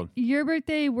 very cold. Your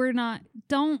birthday,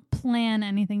 don't plan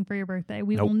anything for your birthday.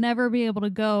 We will never be able to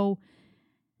go.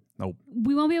 Nope.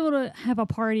 We won't be able to have a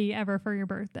party ever for your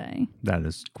birthday. That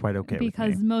is quite okay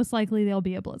because with me. Most likely there'll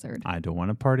be a blizzard. I don't want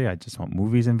a party. I just want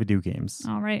movies and video games.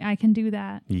 All right. I can do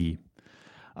that. Yeah.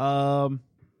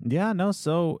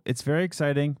 So it's very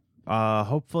exciting.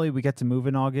 Hopefully we get to move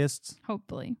in August.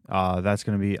 Hopefully. That's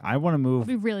going to be, I want to move.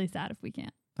 It'll be really sad if we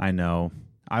can't. I know.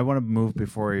 I want to move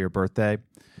before your birthday.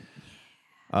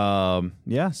 So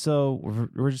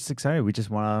we're just excited. We just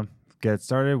want to get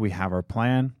started. We have our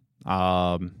plan.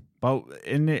 But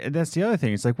that's the other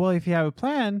thing. It's like, well, if you have a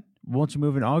plan, won't you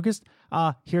move in August?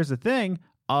 Here's the thing.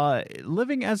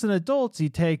 Living as an adult, you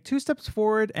take 2 steps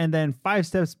forward and then 5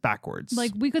 steps backwards.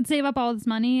 Like, we could save up all this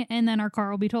money and then our car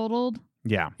will be totaled.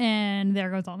 Yeah. And there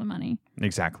goes all the money.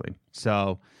 Exactly.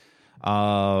 So,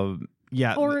 Or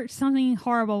something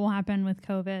horrible will happen with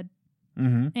COVID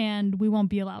and we won't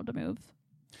be allowed to move.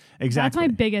 Exactly. That's my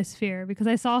biggest fear, because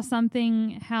I saw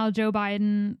something how Joe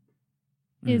Biden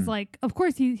is like, of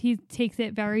course he takes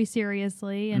it very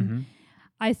seriously, and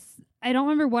I don't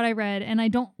remember what I read, and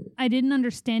I didn't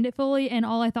understand it fully, and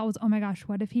all I thought was, oh my gosh,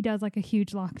 what if he does like a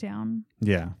huge lockdown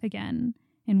again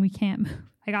and we can't move?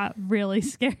 I got really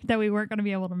scared that we weren't going to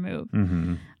be able to move.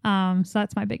 So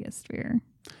that's my biggest fear.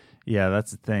 Yeah,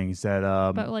 that's the thing. Is that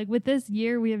but like with this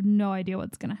year, we have no idea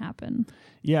what's going to happen.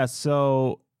 Yeah,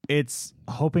 so it's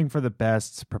hoping for the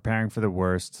best, preparing for the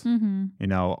worst. You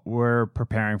know, we're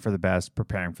preparing for the best,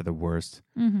 preparing for the worst,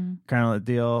 kind of a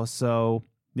deal. So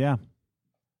yeah,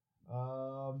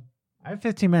 I have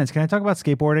 15 minutes. Can I talk about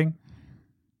skateboarding?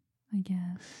 I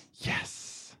guess.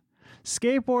 Yes,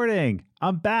 skateboarding.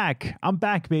 I'm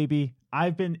back, baby.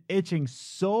 I've been itching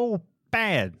so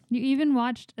bad. You even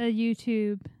watched a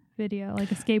YouTube video,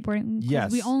 like a skateboarding.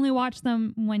 Yes. We only watch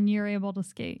them when you're able to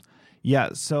skate. Yeah,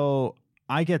 so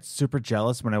I get super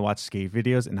jealous when I watch skate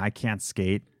videos and I can't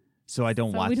skate, so I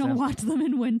don't watch them. We don't watch them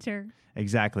in winter.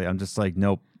 Exactly. I'm just like,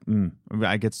 nope.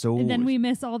 I get so... And then we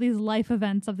miss all these life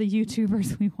events of the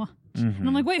YouTubers we watch. And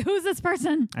I'm like, wait, who's this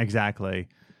person? Exactly.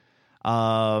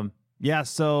 Yeah,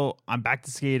 so I'm back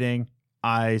to skating.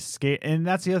 I skate, and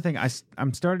that's the other thing.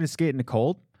 I'm starting to skate in the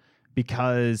cold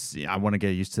because I want to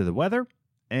get used to the weather,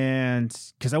 and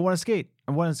because I want to skate.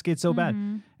 I want to skate so bad,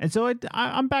 and so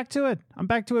I'm back to it. I'm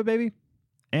back to it, baby.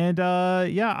 And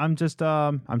yeah, I'm just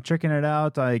I'm checking it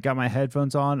out. I got my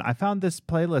headphones on. I found this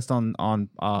playlist on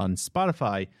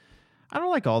Spotify. I don't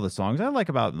like all the songs. I like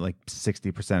about like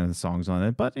 60% of the songs on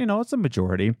it, but you know, it's a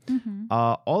majority.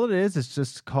 All it is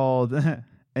just called, and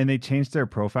they changed their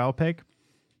profile pic.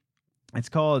 It's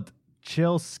called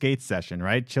Chill Skate Session,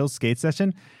 right? Chill Skate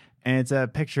Session. And it's a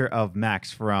picture of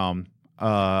Max from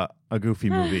a Goofy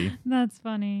movie. That's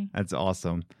funny. That's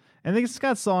awesome. And it's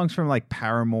got songs from like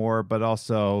Paramore, but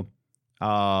also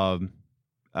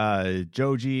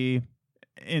Joji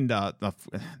and the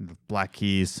Black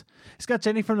Keys. It's got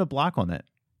Jenny from the Block on it.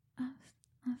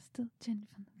 I'm still Jenny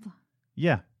from the Block.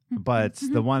 Yeah. But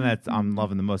the one that I'm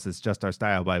loving the most is Just Our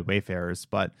Style by Wayfarers.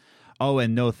 But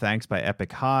and No Thanks by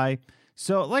Epic High.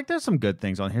 So like there's some good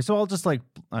things on here. So I'll just like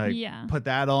put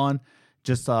that on,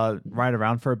 just ride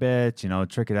around for a bit, you know,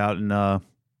 trick it out in the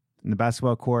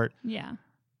basketball court. Yeah.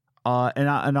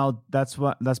 That's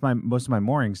my most of my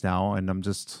mornings now, and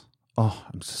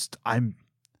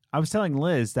I was telling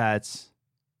Liz that,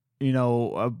 you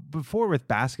know, before with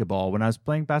basketball, when I was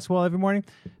playing basketball every morning,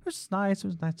 it was nice. It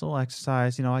was a nice little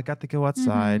exercise. You know, I got to go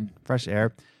outside, fresh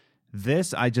air.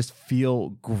 This, I just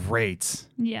feel great.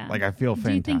 Yeah. Like I feel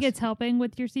fantastic. Do you think it's helping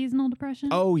with your seasonal depression?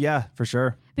 Oh, yeah, for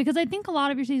sure. Because I think a lot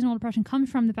of your seasonal depression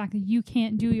comes from the fact that you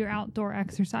can't do your outdoor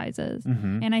exercises.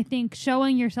 And I think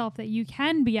showing yourself that you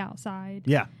can be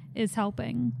outside is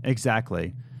helping.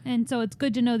 Exactly. And so it's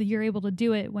good to know that you're able to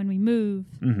do it when we move.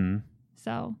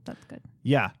 So that's good.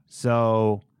 Yeah.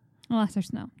 So unless there's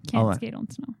snow. Can't skate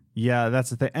on snow. Yeah,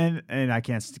 that's the thing. And I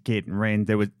can't skate in rain.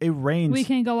 It rains. We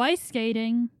can go ice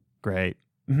skating. Great.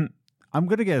 I'm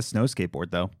going to get a snow skateboard,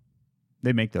 though.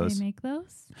 They make those. They make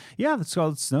those? Yeah, it's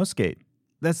called snow skate.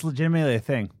 That's legitimately a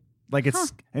thing. Like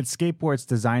it's skateboards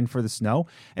designed for the snow.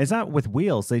 It's not with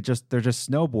wheels. They're just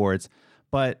snowboards,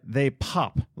 but they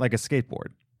pop like a skateboard.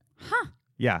 Huh.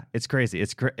 Yeah, it's crazy.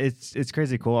 It's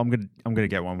crazy cool. I'm gonna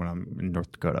get one when I'm in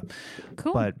North Dakota.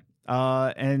 Cool. But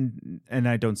and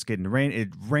I don't skate in the rain. It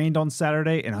rained on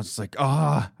Saturday, and I was just like,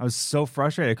 I was so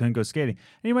frustrated I couldn't go skating.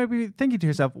 And you might be thinking to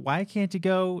yourself, why can't you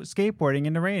go skateboarding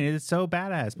in the rain? It's so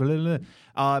badass. Blah, blah,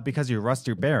 blah. Because you rust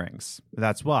your bearings.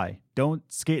 That's why. Don't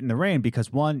skate in the rain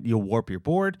because 1, you'll warp your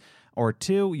board, or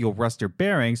 2, you'll rust your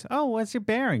bearings. Oh, what's your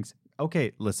bearings?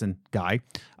 Okay, listen, guy.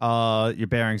 Your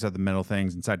bearings are the metal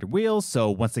things inside your wheels.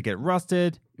 So once they get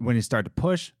rusted, when you start to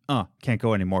push, can't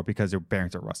go anymore because your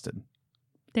bearings are rusted.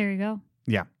 There you go.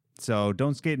 Yeah. So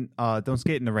don't skate in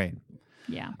the rain.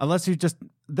 Yeah. Unless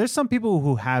there's some people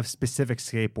who have specific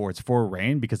skateboards for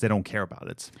rain because they don't care about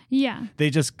it. Yeah. They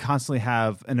just constantly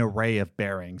have an array of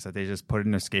bearings that they just put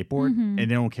in their skateboard and they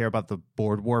don't care about the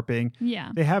board warping.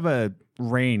 Yeah. They have a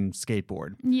rain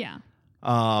skateboard. Yeah.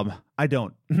 I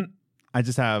don't. I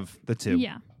just have the 2.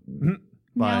 Yeah.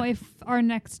 Now, if our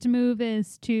next move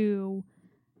is to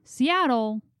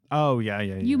Seattle,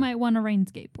 you might want a rain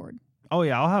skateboard. Oh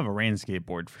yeah, I'll have a rain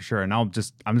skateboard for sure, and I'm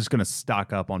just gonna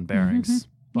stock up on bearings.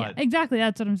 But, yeah, exactly.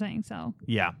 That's what I'm saying. So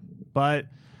yeah, but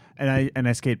and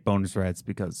I skate bonus reds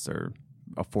because they're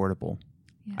affordable.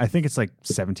 Yes. I think it's like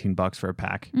 $17 for a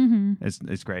pack.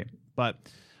 It's great, but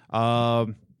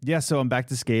yeah. So I'm back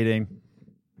to skating.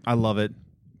 I love it.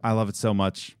 I love it so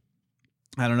much.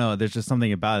 I don't know. There's just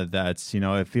something about it that's, you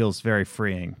know, it feels very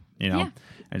freeing. You know,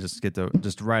 I just get to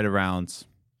just ride around.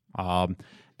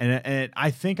 And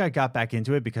I think I got back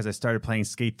into it because I started playing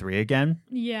Skate 3 again.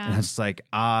 Yeah. And it's like,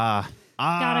 gotta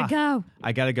go.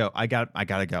 I gotta go. I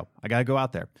gotta go. I gotta go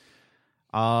out there.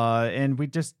 And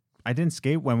I didn't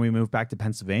skate when we moved back to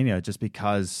Pennsylvania just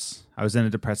because I was in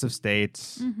a depressive state.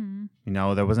 Mm-hmm. You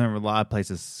know, there wasn't a lot of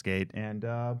places to skate. And,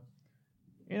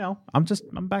 you know, I'm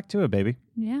back to it, baby.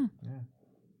 Yeah.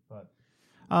 But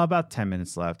about 10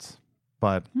 minutes left.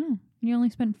 But you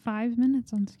only spent 5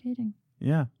 minutes on skating.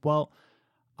 yeah, well,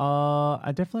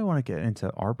 I definitely want to get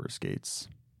into arbor skates.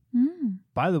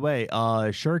 By the way,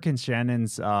 Shuriken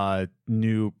Shannon's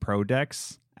new pro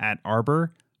decks at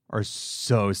Arbor are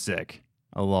so sick.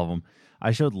 I love them.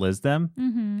 I showed Liz them.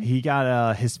 Mm-hmm. He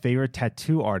got his favorite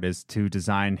tattoo artist to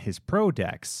design his pro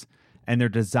decks, and they're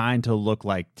designed to look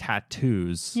like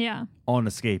tattoos on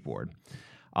a skateboard.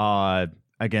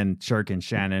 Again, Shuriken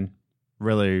Shannon,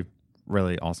 really,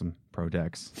 really awesome pro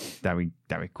decks. That'd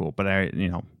be cool. But I,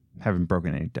 haven't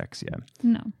broken any decks yet.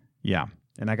 No. Yeah.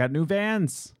 And I got new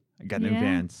Vans. I'm going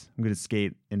to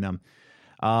skate in them.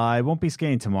 I won't be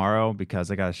skating tomorrow because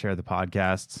I got to share the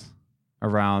podcast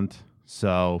around.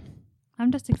 So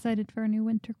I'm just excited for a new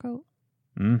winter coat,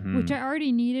 which I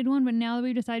already needed one. But now that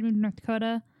we decided to move to North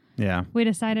Dakota, we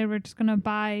decided we're just going to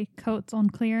buy coats on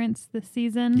clearance this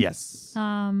season. Yes.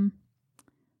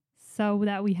 So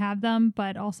that we have them,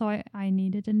 but also I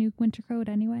needed a new winter coat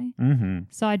anyway.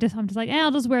 So I'm just like,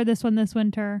 I'll just wear this one this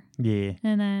winter. Yeah.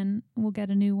 And then we'll get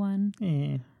a new one.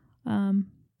 Yeah.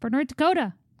 For North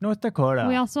Dakota. North Dakota.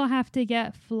 We also have to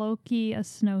get Floki a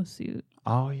snowsuit.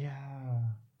 Oh yeah.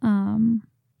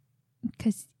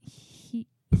 Because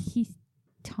he's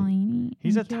tiny.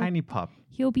 He's a tiny pup.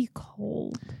 He'll be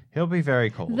cold. He'll be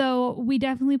very cold. Though we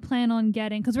definitely plan on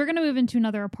getting, because we're going to move into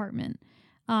another apartment.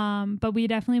 But we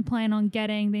definitely plan on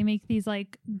getting, they make these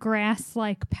like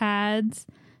grass-like pads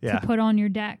to put on your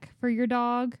deck for your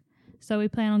dog. So we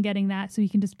plan on getting that so he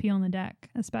can just pee on the deck,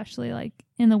 especially like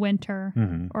in the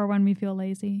winter or when we feel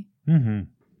lazy.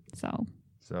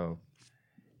 So,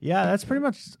 yeah, that's pretty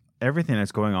much everything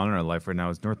that's going on in our life right now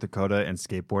is North Dakota and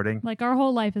skateboarding. Like our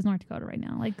whole life is North Dakota right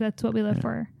now. Like that's what we live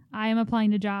for. I am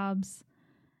applying to jobs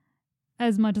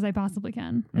as much as I possicly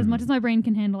can, as much as my brain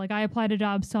can handle. Like I apply to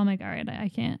jobs till I'm like, all right, I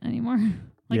can't anymore.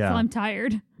 Till I'm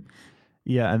tired.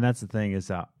 Yeah, and that's the thing is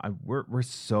that we're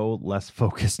so less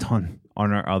focused on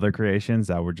our other creations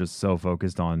that we're just so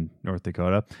focused on North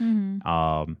Dakota. And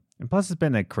plus, it's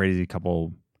been a crazy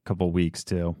couple weeks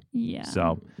too. Yeah.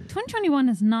 So 2021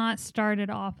 has not started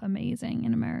off amazing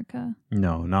in America.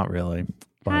 No, not really.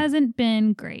 Hasn't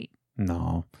been great.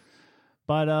 No,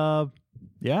 but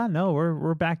yeah, no,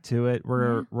 we're back to it.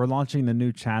 We're launching the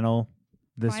new channel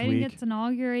this week. Biden gets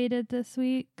inaugurated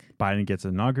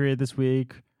this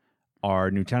week.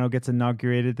 Our new channel gets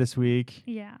inaugurated this week.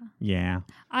 Yeah. Yeah.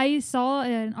 I saw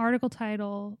an article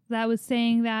title that was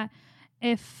saying that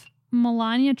if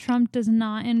Melania Trump does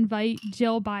not invite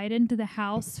Jill Biden to the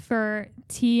House for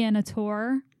tea and a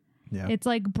tour, it's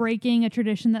like breaking a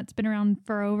tradition that's been around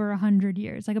for over 100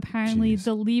 years. Like apparently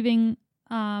the leaving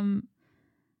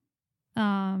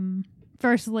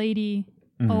first lady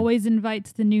always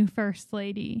invites the new first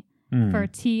lady for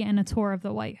tea and a tour of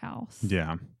the White House.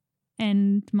 Yeah.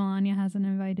 And Melania hasn't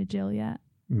invited Jill yet.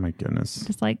 My goodness.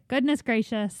 Just like, goodness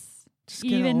gracious.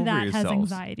 Even that yourselves. Has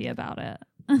anxiety about it.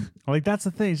 Like, that's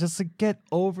the thing. It's just like, get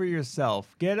over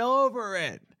yourself. Get over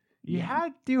it. You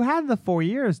had the 4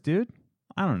 years, dude.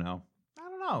 I don't know.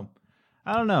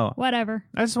 Whatever.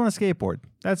 I just want to skateboard.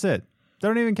 That's it.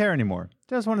 Don't even care anymore.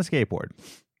 Just want to skateboard.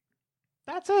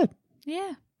 That's it.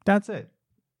 Yeah. That's it.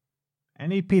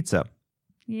 And eat pizza.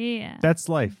 Yeah. That's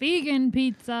life. Vegan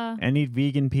pizza. And eat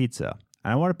vegan pizza.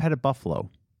 And I want to pet a buffalo.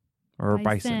 Or a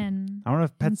bison. I want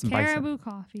to pet some caribou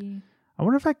bison. Coffee. I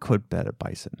wonder if I could pet a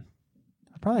bison.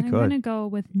 I probably could. I'm going to go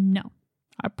with no.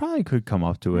 I probably could come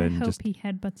up to it and hope just... he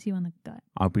headbutts you in the gut.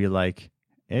 I'll be like,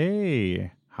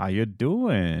 hey, how you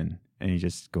doing? And you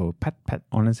just go pet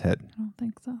on his head. I don't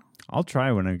think so. I'll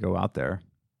try when I go out there.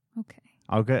 Okay.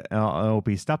 I'll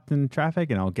be stopped in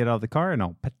traffic and I'll get out of the car and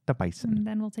I'll pet the bison. And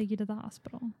then we'll take you to the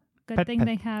hospital. Good thing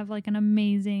they have like an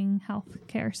amazing health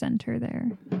care center there.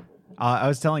 I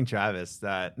was telling Travis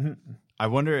that I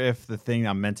wonder if the thing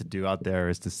I'm meant to do out there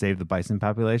is to save the bison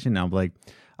population. And I'm like,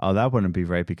 oh, that wouldn't be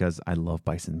right because I love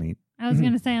bison meat. I was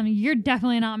going to say, you're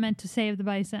definitely not meant to save the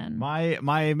bison.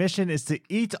 My mission is to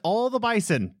eat all the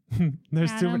bison.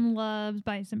 Adam loves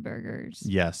bison burgers.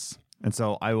 Yes. And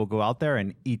so I will go out there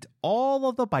and eat all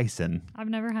of the bison. I've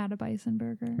never had a bison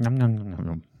burger. Nom, nom, nom,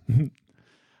 nom,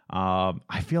 nom.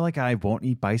 I feel like I won't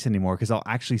eat bison anymore because I'll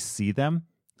actually see them.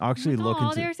 I'll actually look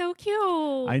into... Oh, they're so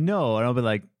cute. I know. And I'll be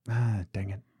like,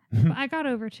 dang it. But I got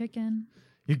over chicken.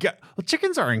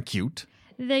 Chickens aren't cute.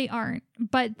 They aren't.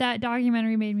 But that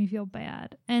documentary made me feel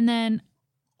bad. And then,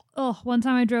 one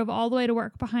time I drove all the way to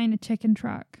work behind a chicken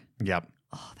truck. Yep.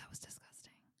 Oh, that was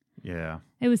disgusting. Yeah.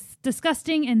 It was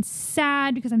disgusting and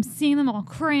sad because I'm seeing them all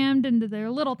crammed into their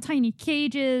little tiny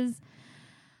cages.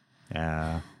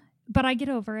 Yeah. But I get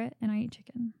over it and I eat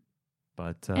chicken.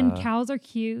 But and cows are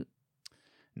cute.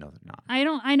 No, they're not.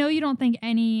 I know you don't think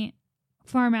any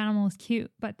farm animal is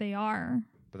cute, but they are.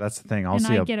 But that's the thing.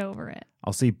 I get over it.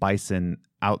 I'll see bison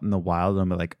out in the wild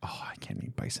and I'm like, oh, I can't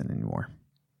eat bison anymore.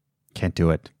 Can't do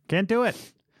it.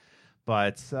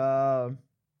 But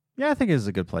yeah, I think it is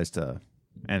a good place to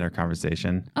end our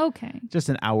conversation. Okay. Just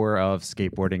an hour of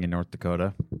skateboarding in North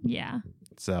Dakota. Yeah.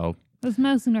 So it was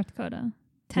mostly North Dakota.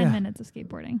 10 minutes of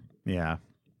skateboarding. Yeah.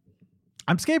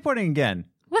 I'm skateboarding again.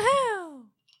 Woohoo!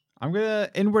 I'm going to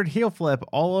inward heel flip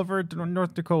all over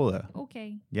North Dakota.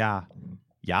 Okay. Yeah.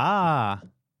 You're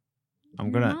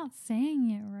not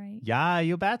saying it right. Yeah,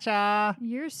 you betcha.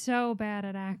 You're so bad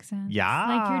at accents. Yeah.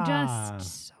 Like, you're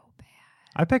just so bad.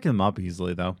 I pick them up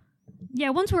easily, though. Yeah,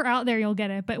 once we're out there, you'll get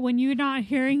it. But when you're not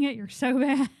hearing it, you're so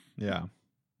bad. Yeah.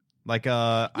 Like,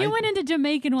 you went into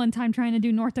Jamaican one time trying to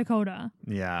do North Dakota.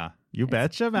 Yeah. You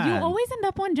betcha, man. You always end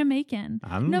up on Jamaican.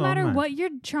 I don't know, know, matter man. what you're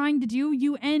trying to do,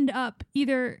 you end up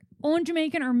either on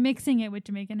Jamaican or mixing it with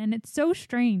Jamaican. And it's so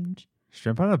strange.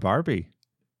 Shrimp on a Barbie.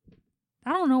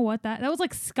 I don't know what that was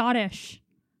like Scottish.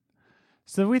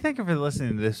 So we thank you for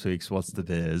listening to this week's What's the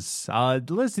Biz.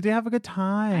 Liz, did you have a good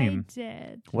time? I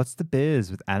did. What's the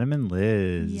Biz with Adam and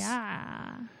Liz?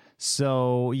 Yeah.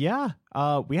 So, yeah,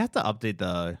 we have to update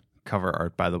the cover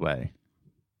art, by the way.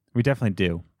 We definitely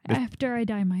do. After I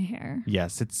dye my hair.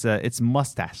 Yes, it's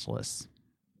mustacheless.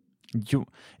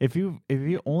 If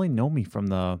you only know me from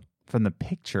the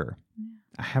picture,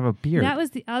 I have a beard. That was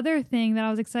the other thing that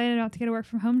I was excited about to get a work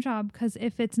from home job, because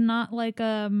if it's not like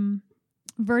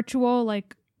virtual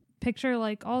like picture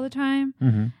like all the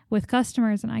time with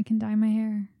customers, and I can dye my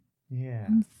hair. Yeah.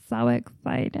 I'm so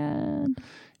excited.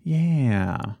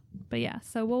 Yeah. But yeah,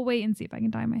 so we'll wait and see if I can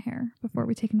dye my hair before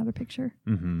we take another picture.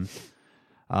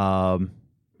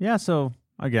 Yeah, so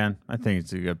again, I think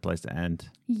it's a good place to end.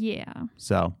 Yeah.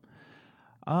 So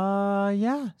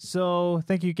yeah. So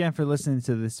thank you again for listening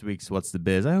to this week's What's the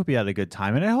Biz. I hope you had a good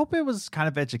time, and I hope it was kind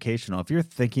of educational. If you're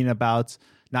thinking about,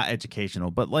 not educational,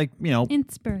 but like,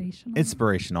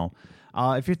 inspirational.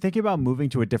 If you're thinking about moving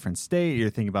to a different state,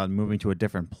 you're thinking about moving to a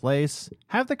different place,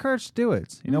 have the courage to do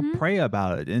it. Pray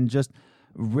about it and just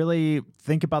really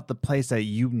think about the place that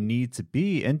you need to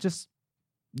be, and just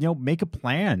make a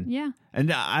plan. Yeah.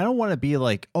 And I don't want to be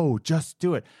like, oh, just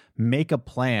do it. Make a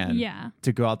plan. Yeah.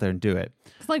 To go out there and do it.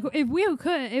 It's like if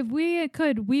we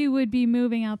could, we would be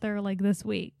moving out there like this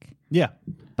week. Yeah.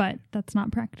 But that's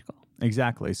not practical.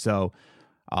 Exactly. So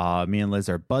me and Liz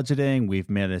are budgeting. We've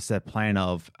made a set plan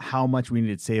of how much we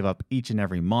need to save up each and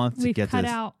every month to get cut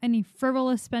out any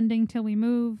frivolous spending till we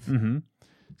move. Mm-hmm.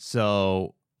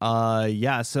 So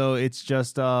yeah. So it's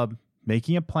just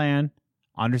making a plan.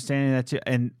 Understanding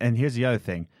that and here's the other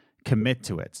thing, commit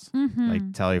to it.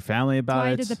 Like, tell your family about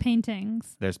it. I did the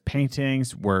paintings. There's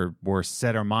paintings. We're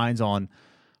set our minds on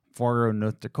Fargo,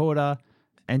 North Dakota,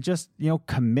 and just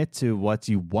commit to what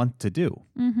you want to do.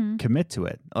 Commit to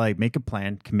it. Like, make a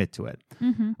plan, commit to it.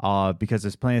 Because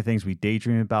there's plenty of things we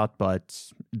daydream about,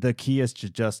 but the key is to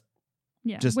just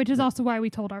which is also why we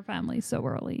told our families so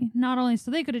early, not only so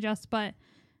they could adjust, but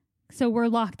so we're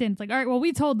locked in. It's like, all right, well,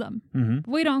 we told them. If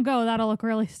we don't go, that'll look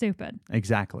really stupid.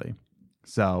 Exactly.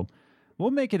 So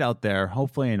we'll make it out there,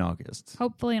 hopefully in August.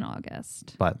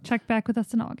 But check back with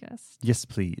us in August. Yes,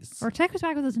 please. Or check us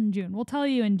back with us in June. We'll tell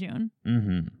you in June.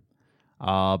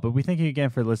 But we thank you again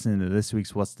for listening to this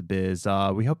week's What's the Biz.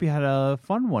 We hope you had a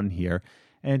fun one here.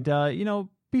 And,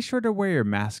 be sure to wear your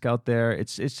mask out there.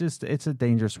 It's a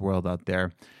dangerous world out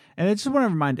there. And I just want to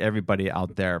remind everybody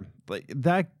out there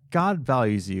that God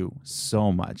values you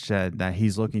so much that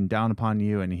he's looking down upon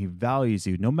you, and he values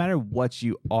you no matter what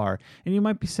you are. And you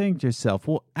might be saying to yourself,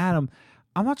 well, Adam,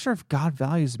 I'm not sure if God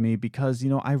values me because,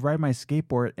 I ride my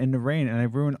skateboard in the rain and I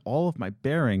ruin all of my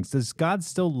bearings. Does God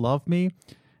still love me?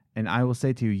 And I will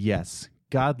say to you, yes,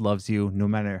 God loves you no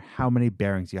matter how many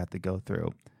bearings you have to go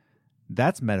through.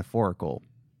 That's metaphorical,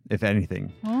 if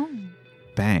anything. Oh.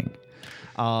 Bang.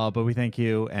 But we thank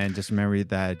you, and just remember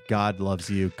that God loves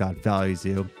you, God values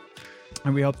you,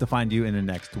 and we hope to find you in the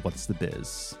next What's the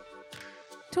Biz.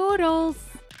 Toodles.